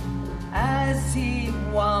 As he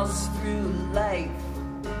waltzed through life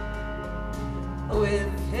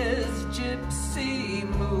with his gypsy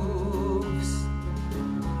moves,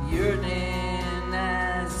 yearning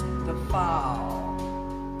as the fall,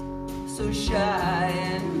 so shy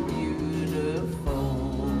and beautiful.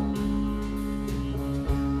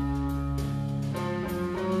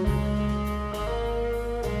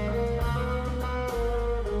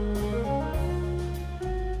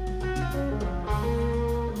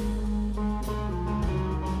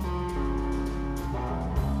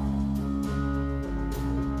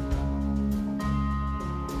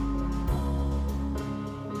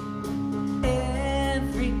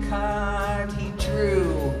 Every card he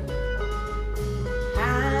drew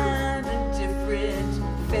had a different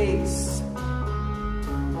face,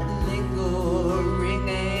 lingering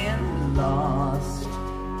and lost,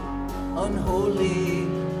 unholy,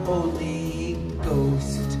 Holy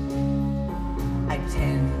Ghost. I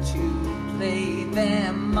tend to play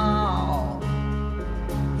them all.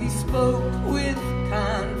 He spoke with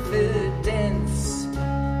confidence,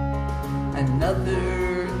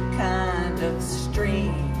 another kind of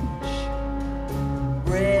strange,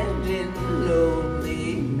 bred in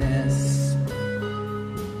loneliness.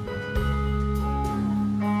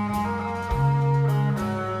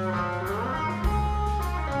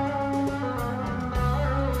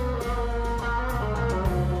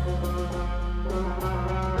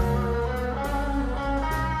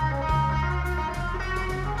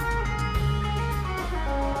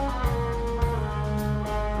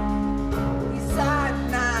 He sat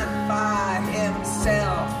not by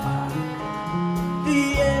himself, the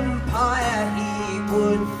empire he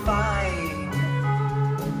would find,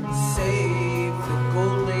 save the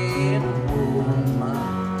golden womb.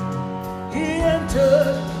 He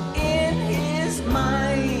entered in his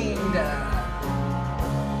mind.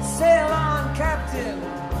 Sail on, Captain,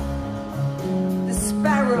 the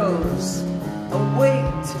sparrows await.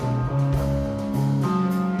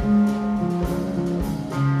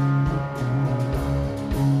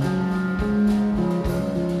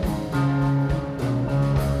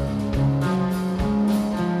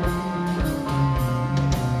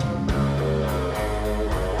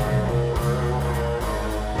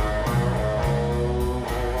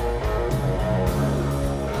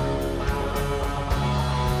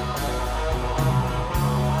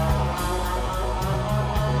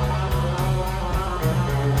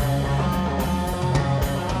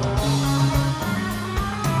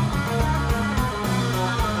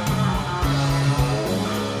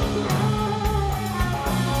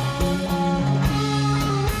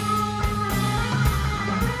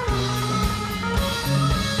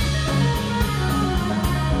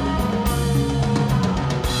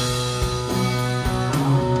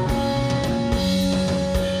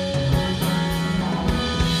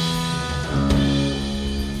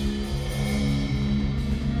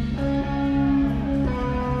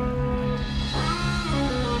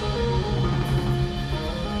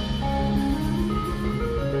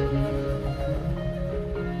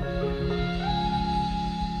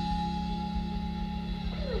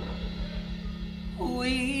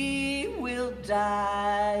 We will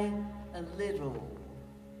die a little.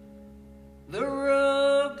 The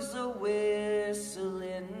rogues are with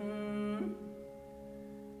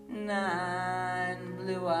 9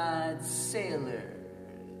 blue-eyed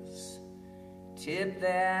sailors tip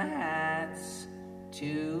their hats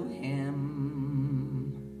to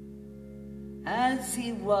him as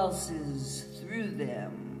he waltzes through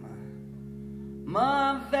them,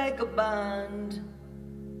 more vagabond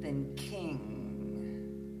than king,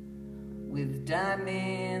 with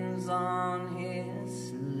diamonds on his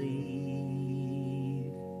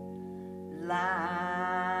sleeve,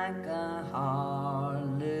 like a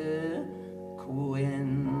harlequin.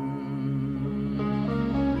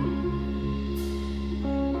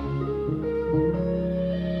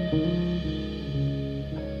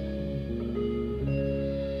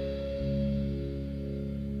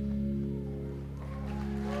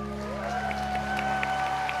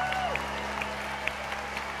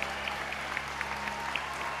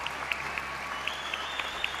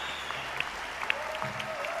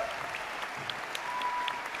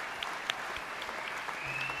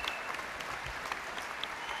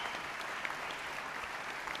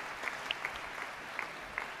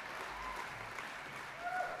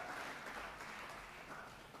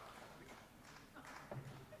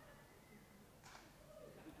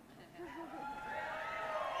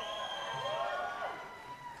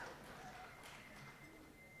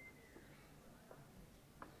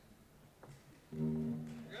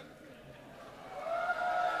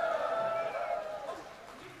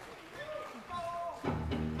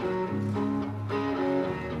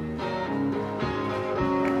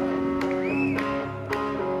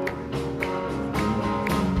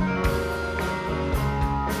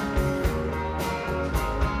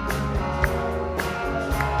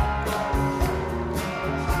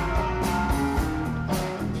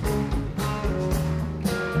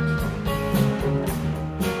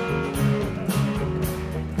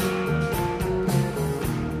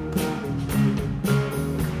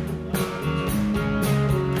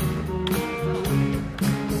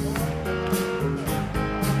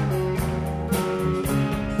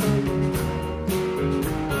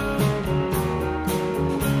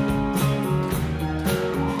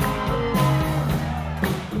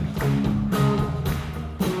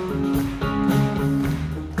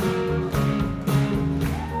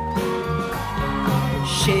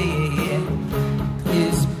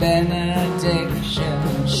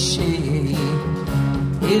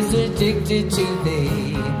 Addicted to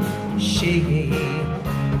thee, she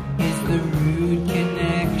is the rude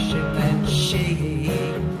connection, and she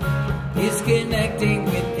is connecting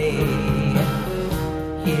with thee.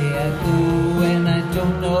 Yeah, ooh, and I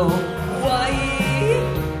don't know why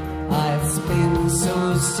I've spent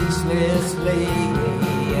so ceaselessly.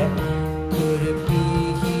 Could it be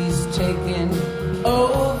he's taken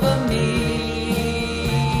over me?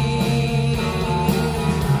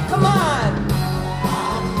 Come on!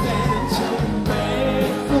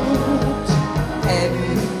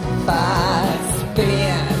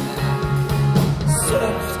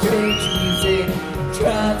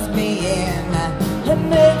 Drives me in and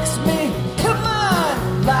makes me, come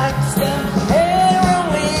on, like some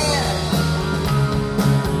heroin.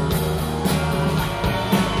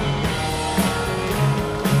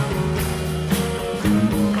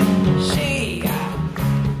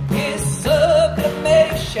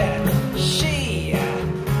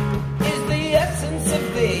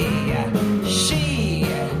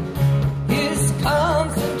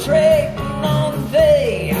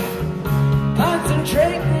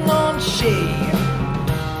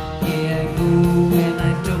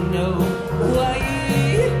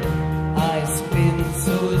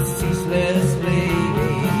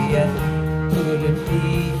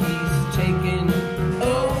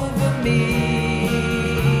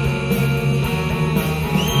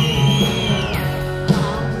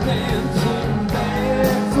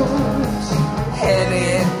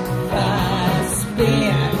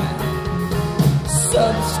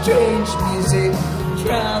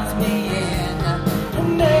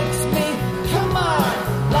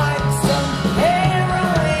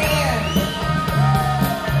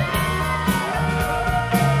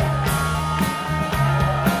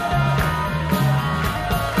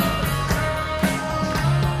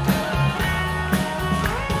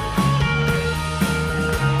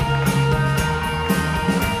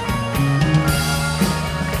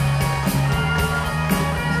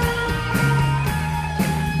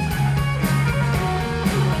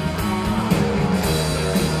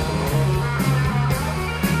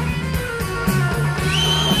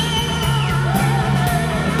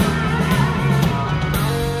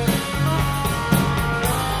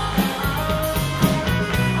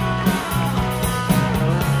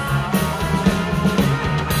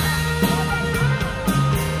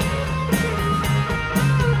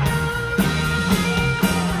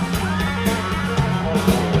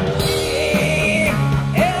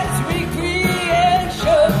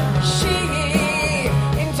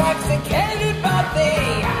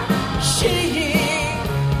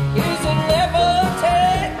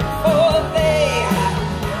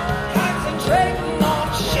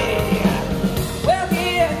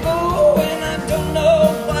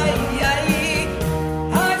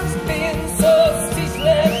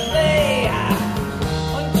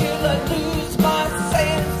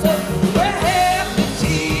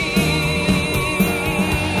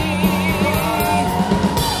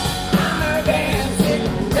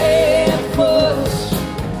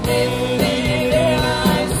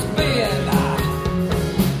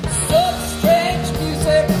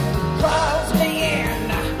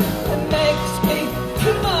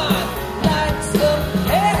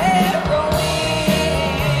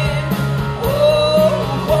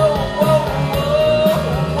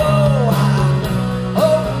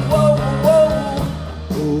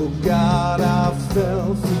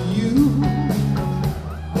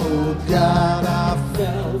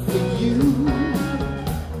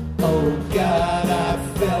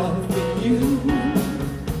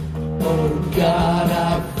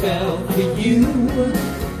 you.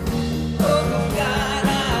 Oh God,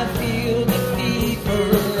 I feel the fever.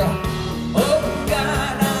 Oh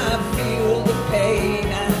God, I feel the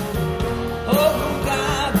pain. Oh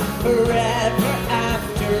God, forever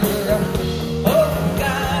after. Oh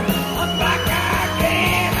God, I'm back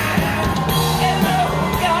again. And oh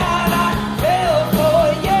God, I fell for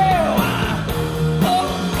you. Oh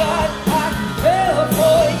God, I fell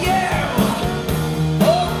for you.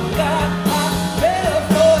 Oh God, I fell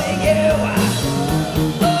for you.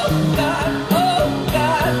 Oh God, oh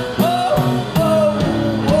God, oh, oh,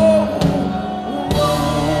 oh,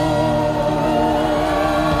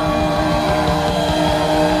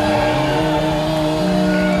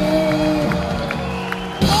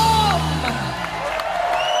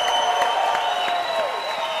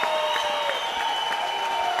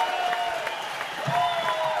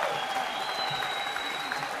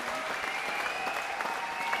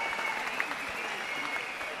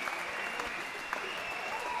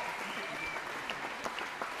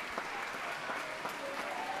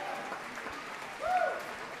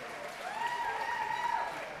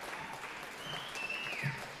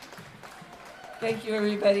 Thank you,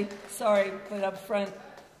 everybody. Sorry, but up front,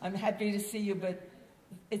 I'm happy to see you, but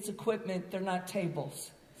it's equipment. They're not tables.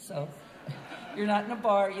 So you're not in a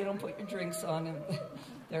bar. You don't put your drinks on them.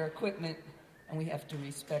 They're equipment, and we have to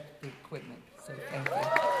respect the equipment. So thank you.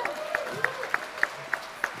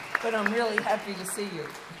 But I'm really happy to see you.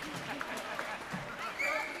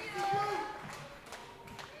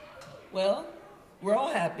 Well, we're all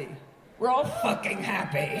happy. We're all fucking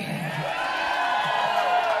happy.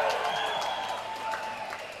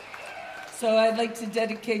 So I'd like to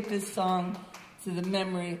dedicate this song to the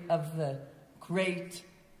memory of the great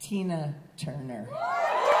Tina Turner.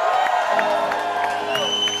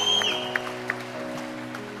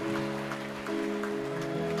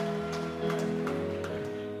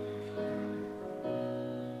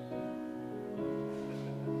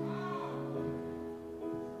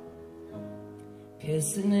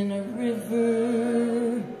 Pissing in a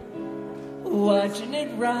river, watching it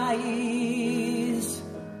rise.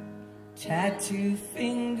 Tattoo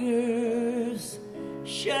fingers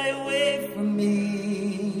shy away from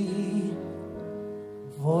me.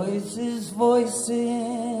 Voices,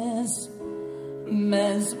 voices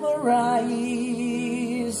mesmerize.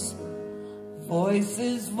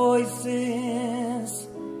 Voices, voices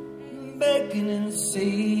beckon and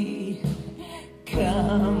say,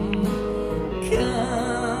 come,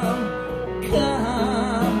 come,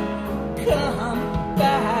 come, come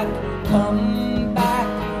back, come back.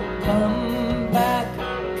 Come back,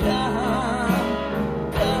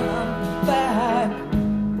 come back.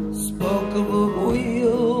 Spoke of a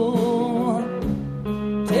wheel,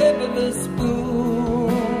 tip of a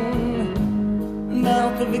spoon,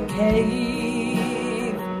 mouth of a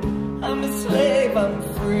cave. I'm a slave, I'm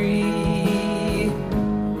free.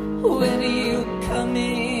 When are you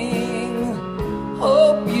coming?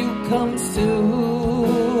 Hope you come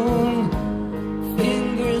soon.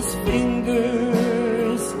 Fingers,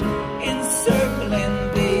 fingers encircling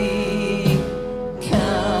thee.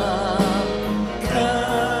 Come,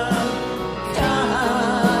 come,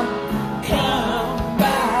 come, come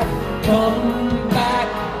back, come back,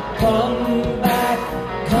 come back,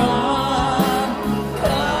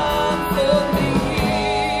 come for me.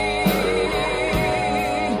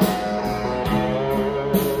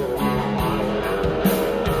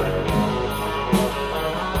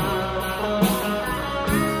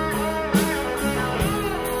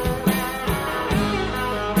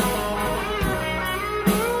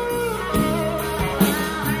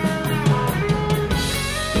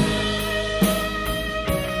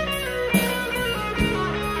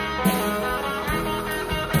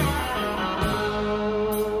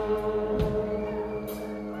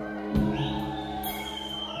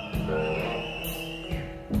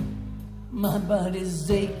 My body's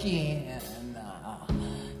aching,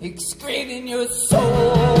 excreting your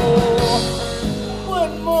soul.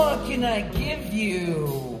 What more can I give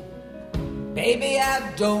you? Baby,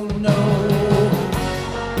 I don't know.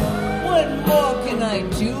 What more can I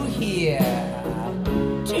do here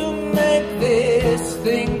to make this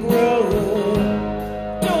thing grow?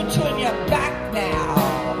 Don't turn your back now,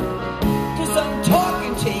 'cause I'm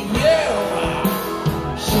talking to you.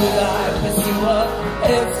 Should I pursue her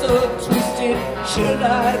head so twisted? Should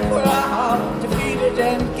I cry, defeated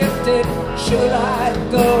and gifted? Should I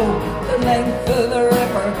go the length of the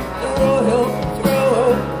river, the royal through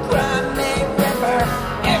Crimea River?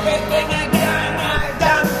 Everything I've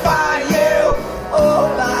done for you. Oh,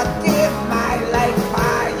 I give my life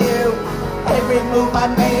for you. Every move I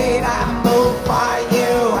made, I moved for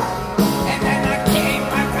you. And then I came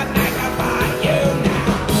like a magnified.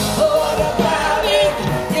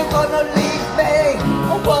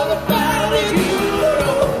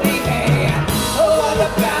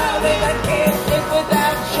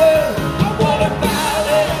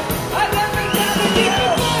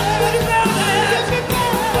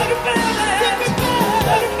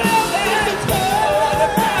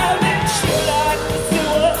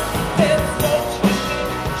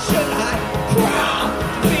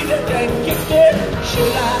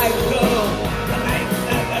 should I go? The length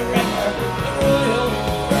of the river, the royal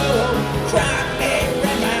road, Crimea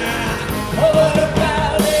River. All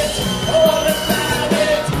about it, all about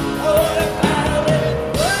it, all about it.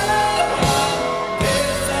 Oh,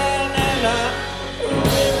 it's another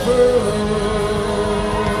river.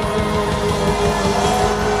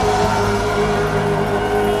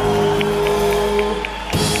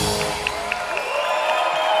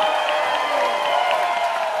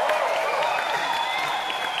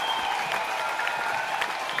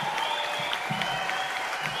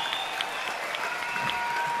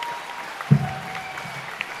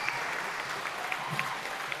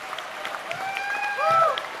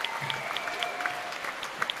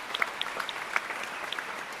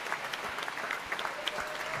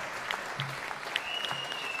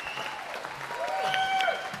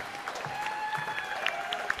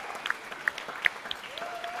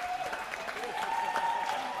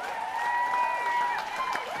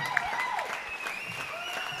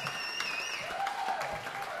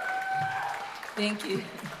 Thank you.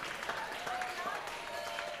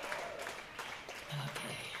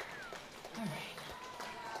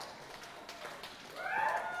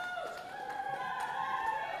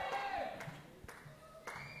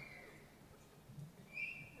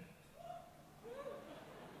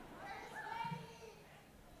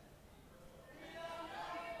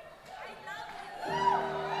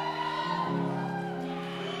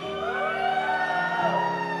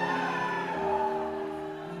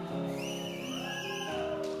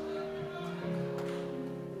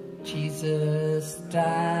 Jesus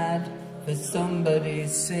died for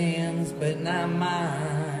somebody's sins, but not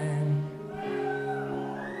mine.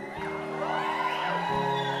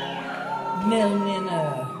 Men in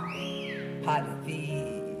a pot of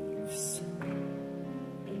thieves,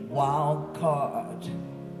 wild card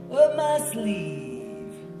up my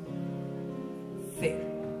sleeve,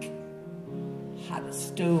 thick, hot as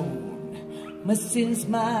stone. My sins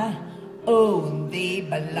my own, they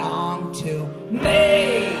belong to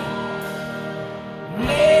me.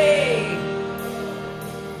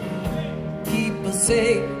 People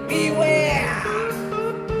say beware,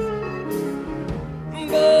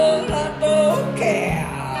 but I don't care.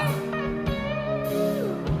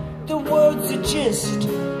 The words are just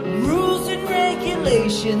rules and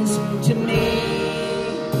regulations to me.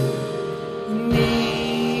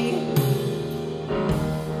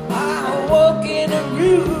 I walk in a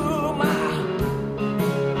room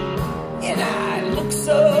and I look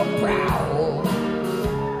so proud.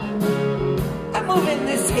 I'm moving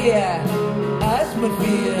this here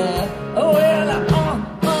atmosphere. Oh well,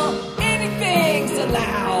 anything's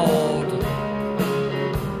allowed.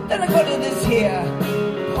 Then I go to this here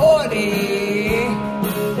party,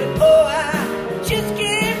 but oh, I just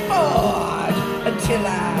get bored until I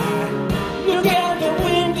look out the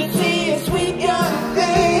window to see a sweet young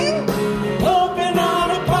thing, hoping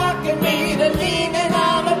on a parking meter, leaning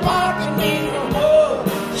on a parking meter. Oh,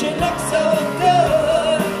 she looks so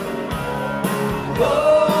good.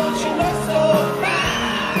 Oh, she looks so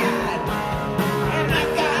fine. And I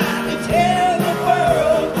gotta tell the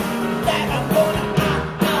world that I'm gonna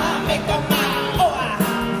make her mine. Oh, I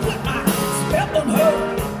put my spell on her.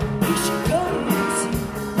 Here she comes,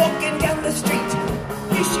 walking down the street.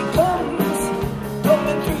 Here she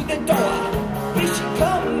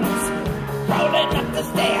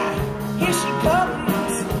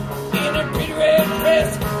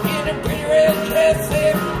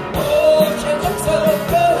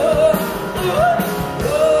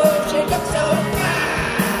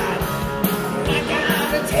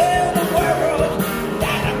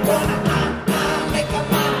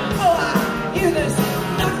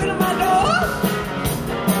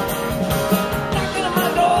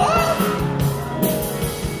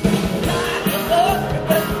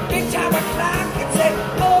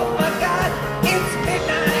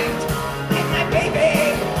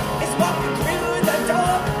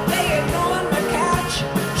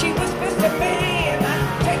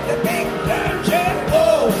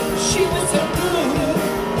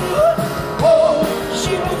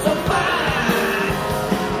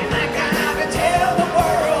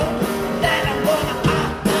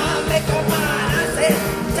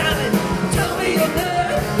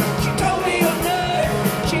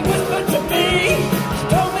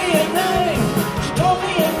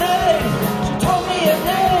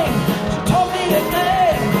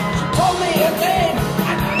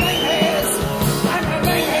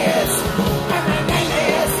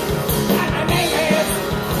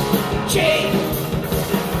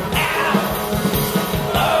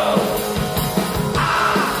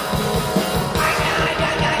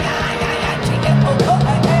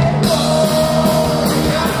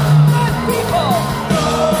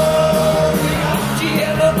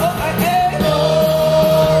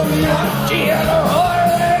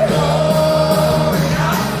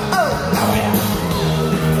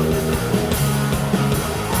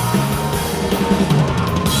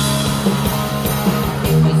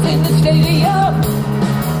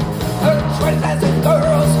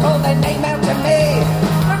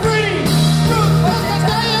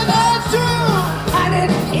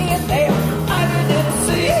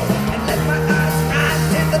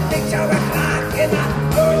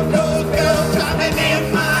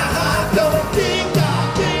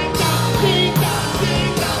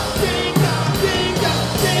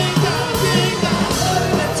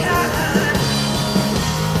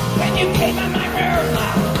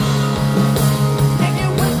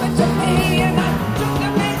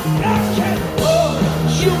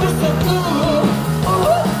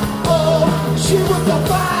so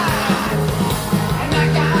fine. And I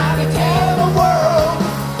gotta tell the world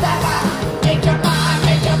that I make your mind,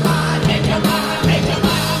 make your mind, make your mind, make your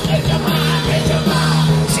mind, make your mind, make your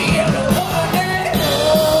mind. See you the morning,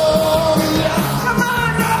 Gloria. Come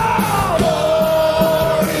on now,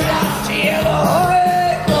 Gloria. See you the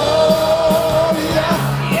morning, Gloria.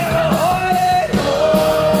 See you the morning,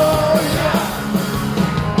 Gloria.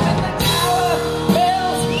 And the tower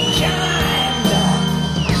bells chime.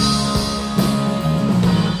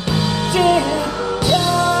 Ding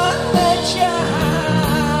dong, they chime.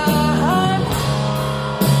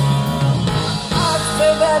 I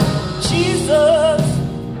say that Jesus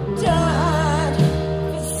died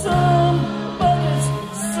for somebody's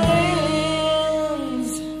sins.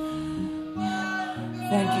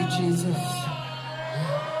 Thank you, Jesus.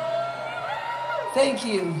 Thank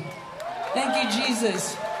you. Thank you, Jesus,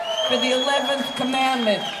 for the 11th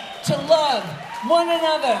commandment, to love one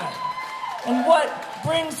another. And what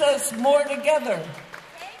brings us more together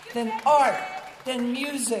than art, than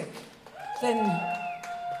music, than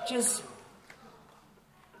just.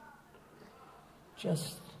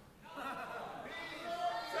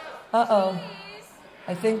 Uh-oh.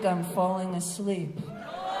 I think I'm falling asleep.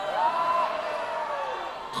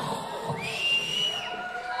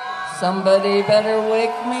 Somebody better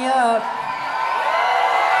wake me up.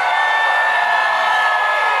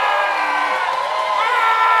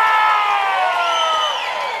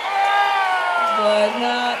 But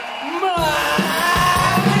not mine.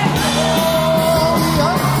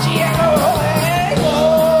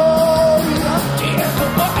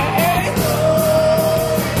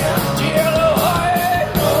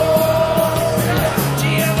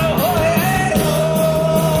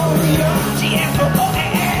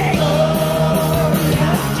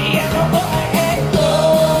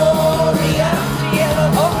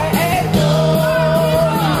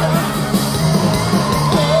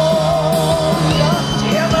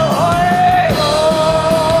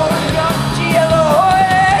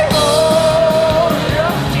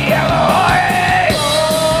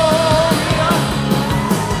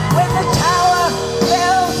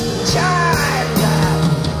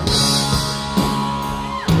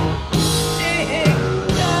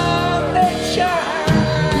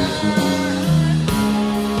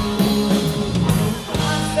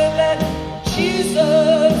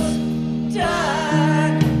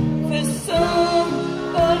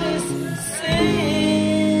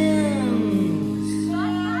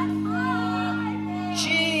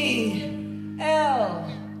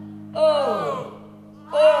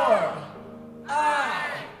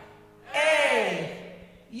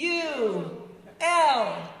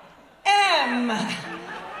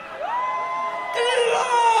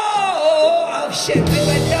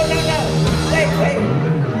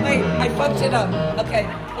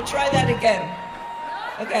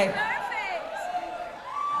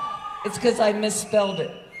 It's because I misspelled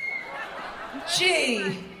it.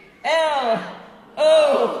 G-L-O-R-I-A.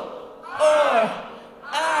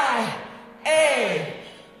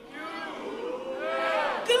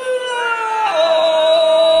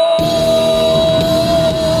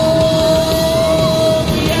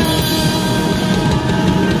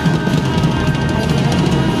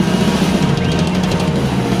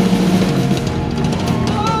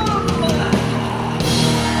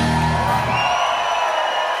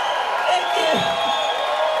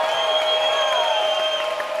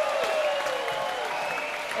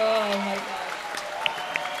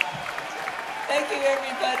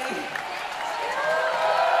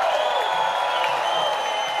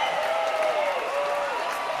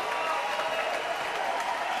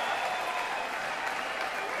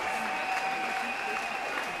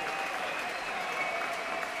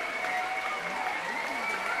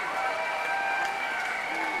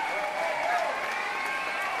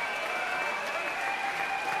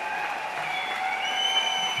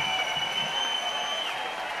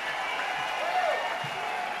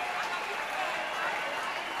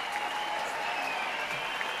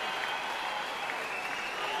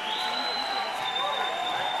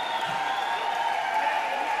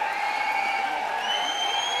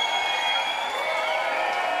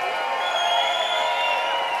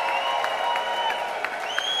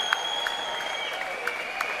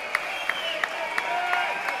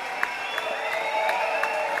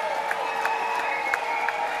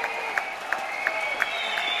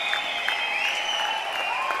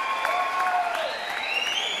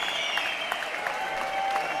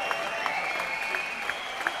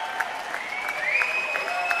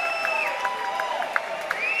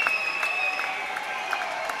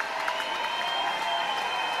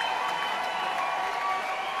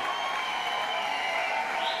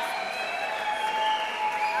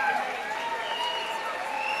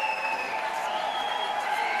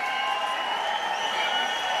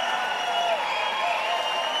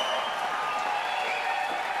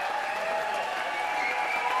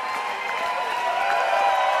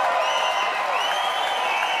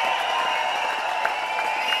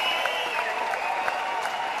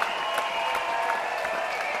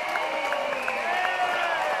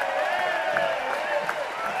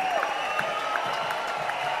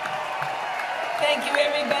 Thank you,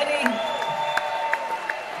 everybody.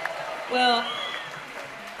 Well,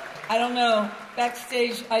 I don't know.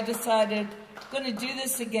 Backstage, I decided I'm going to do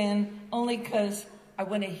this again only because I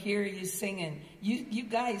want to hear you singing. You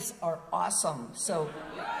guys are awesome. So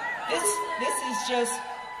this is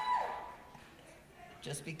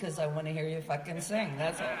just because I want to hear you fucking sing.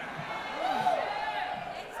 That's all.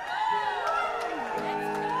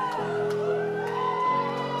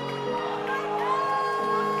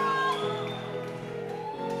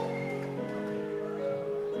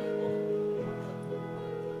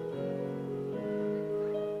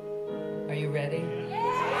 Are you ready?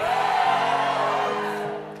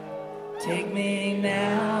 Take me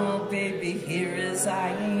now, baby, here as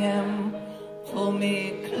I am. Pull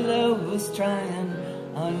me close, try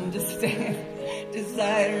and understand.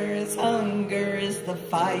 Desire is hunger, is the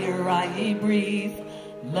fire I breathe.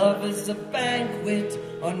 Love is a banquet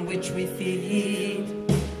on which we feed.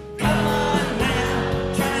 Come on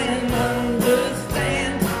now, try and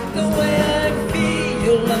understand the way I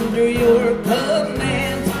feel under your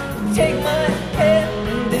command. Take my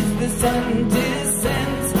hand as the sun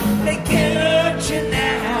descends. They can't hurt you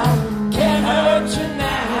now, can't hurt you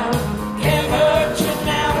now, can't hurt you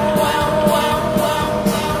now. Wow, wow, wow,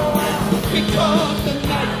 wow, wow. Because the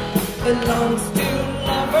night belongs to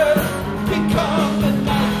lovers. Because the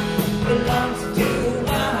night belongs to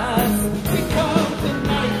us. Because the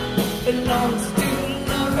night belongs to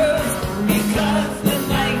lovers. Because the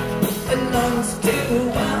night belongs to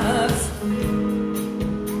us.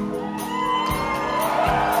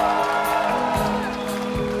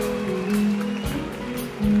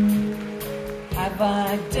 Have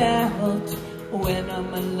I doubt when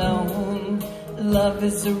I'm alone? Love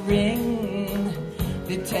is a ring,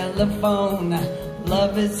 the telephone.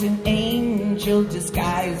 Love is an angel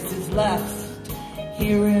disguised as lust.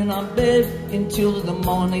 Here in our bed until the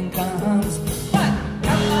morning comes. But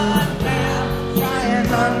come on now, try and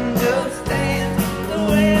understand the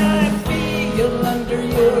way I feel under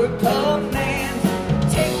your command.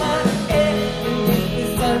 Take my hand and when the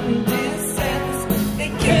sun descends. They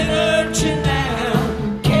can't hurt you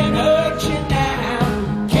now, can't hurt you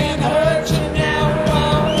now, can't hurt you now.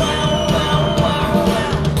 Wow, wow, wow, wow,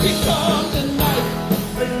 wow. Because the night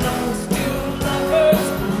belongs to lovers.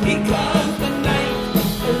 Because the night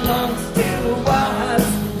belongs to us.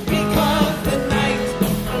 Because the night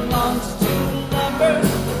belongs to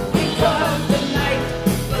lovers. Because the night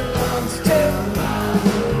belongs to us.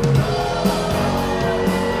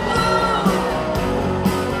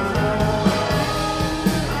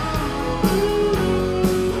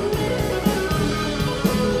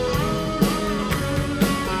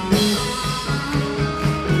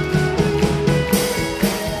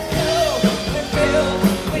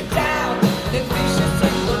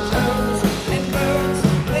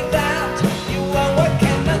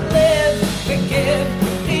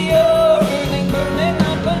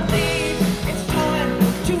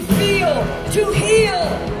 To heal.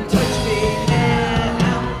 Touch me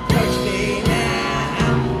now, touch me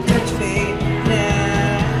now, touch me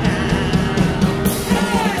now.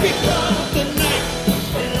 Because the night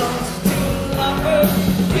belongs to lovers.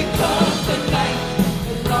 Because the night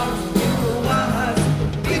belongs to us.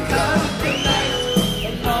 Because the night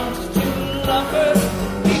belongs to lovers.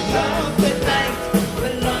 Because the night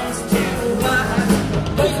belongs to us.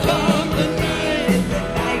 Because the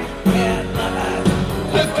night can love us.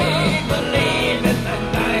 If we believe in the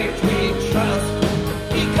night we trust.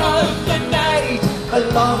 Because the night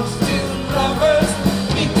belongs to lovers.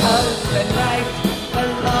 Because the night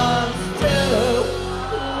belongs to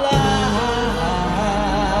love.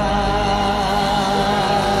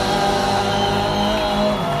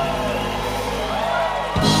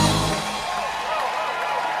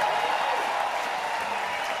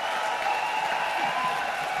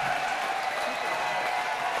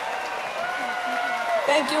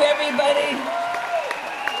 Thank you, everybody.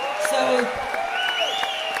 So,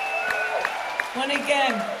 once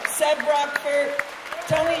again, Seb Rochford,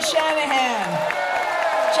 Tony Shanahan,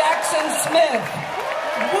 Jackson Smith,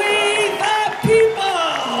 we the people.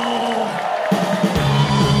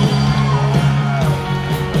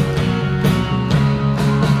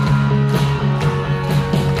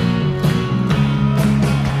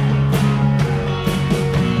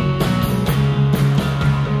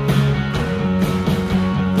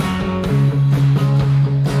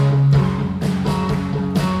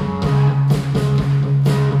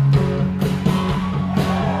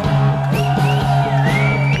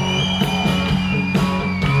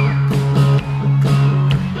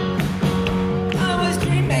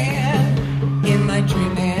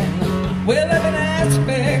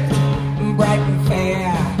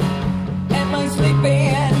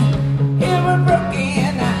 were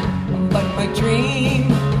broken, but my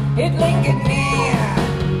dream, it lingered near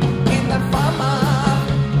in the farm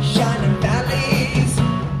of shining valleys,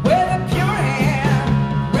 where the pure air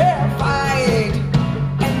rarefied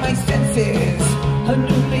and my senses are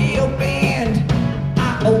newly opened. I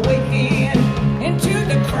awaken into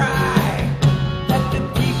the cry that the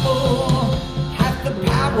people have the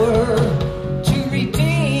power to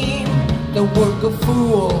redeem the work of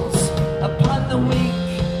fools upon the weak.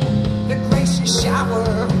 The gracious shower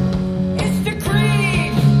is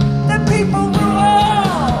decreed. The people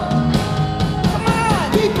rule. Come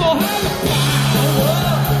on, People have the power.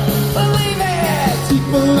 believe it.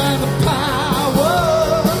 People have the power.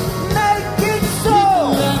 Make it so.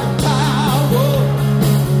 People have the power.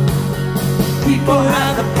 People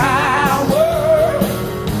have the power.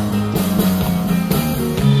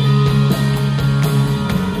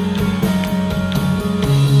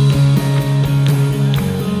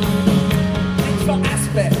 Sexual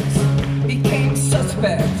aspects became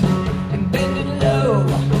suspect and bending low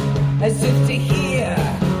as if to hear,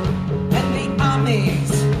 and the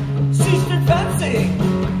armies ceased advancing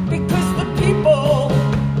because the people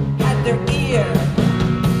had their ear,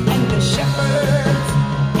 and the shepherds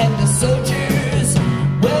and the soldiers,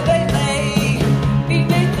 where they lay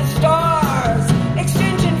beneath the stars,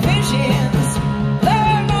 exchanging visions,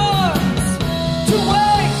 their arms to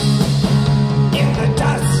wait in the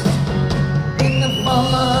dust, in the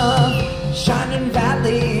form of shining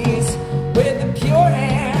valleys, where the pure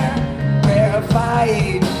air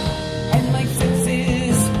rarefied and my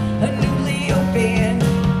senses are newly opened.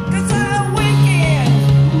 'Cause I awaken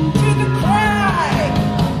to the cry.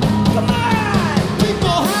 Come on,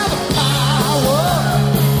 People have the power.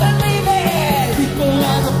 believe it. People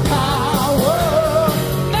have the power.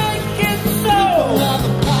 Make it so. People have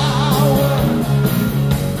the power.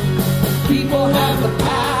 People have the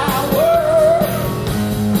power.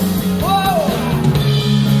 Whoa.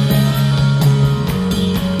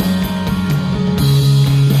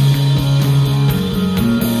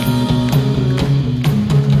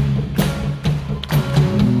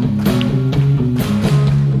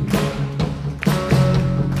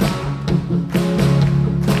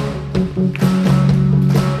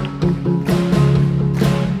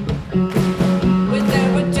 When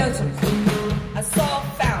there were dozens, I saw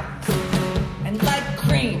fountains, and like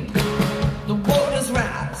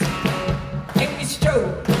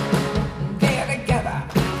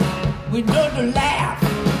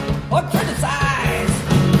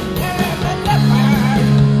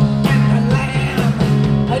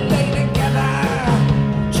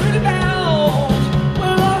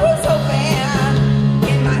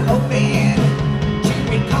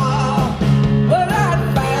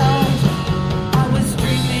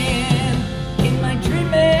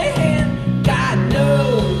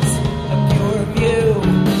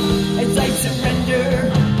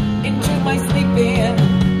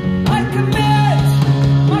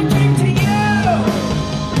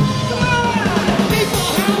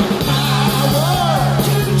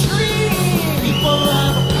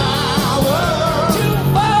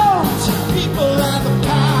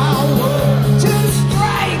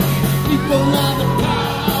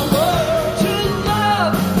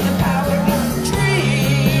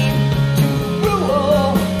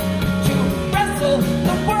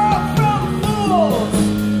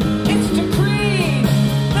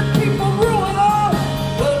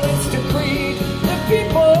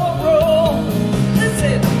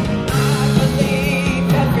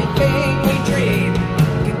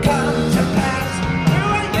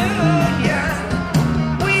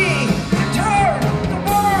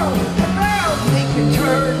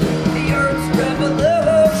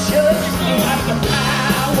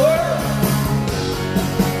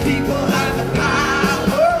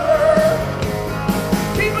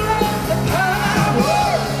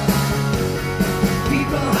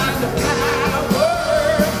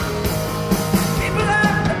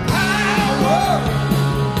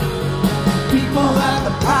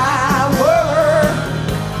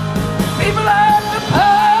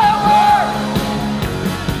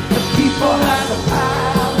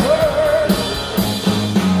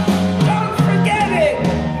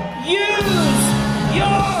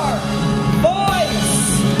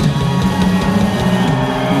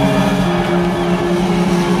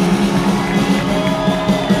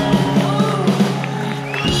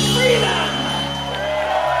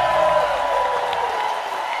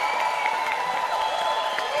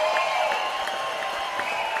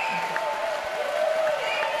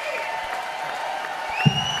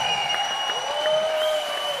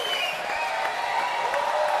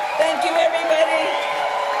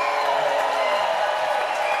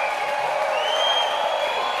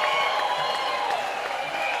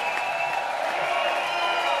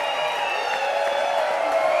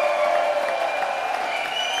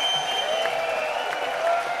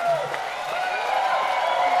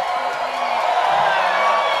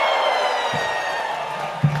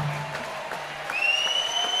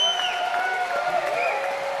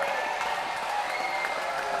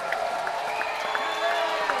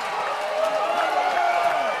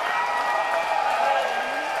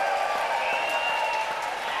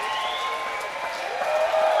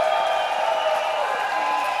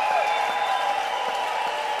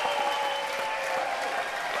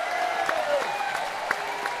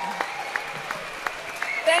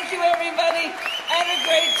Thank you, everybody. Had a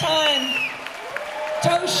great time.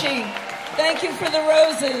 Toshi, thank you for the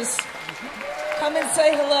roses. Come and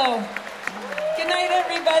say hello. Good night,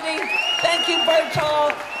 everybody. Thank you,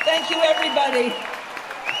 Bertol. Thank you, everybody.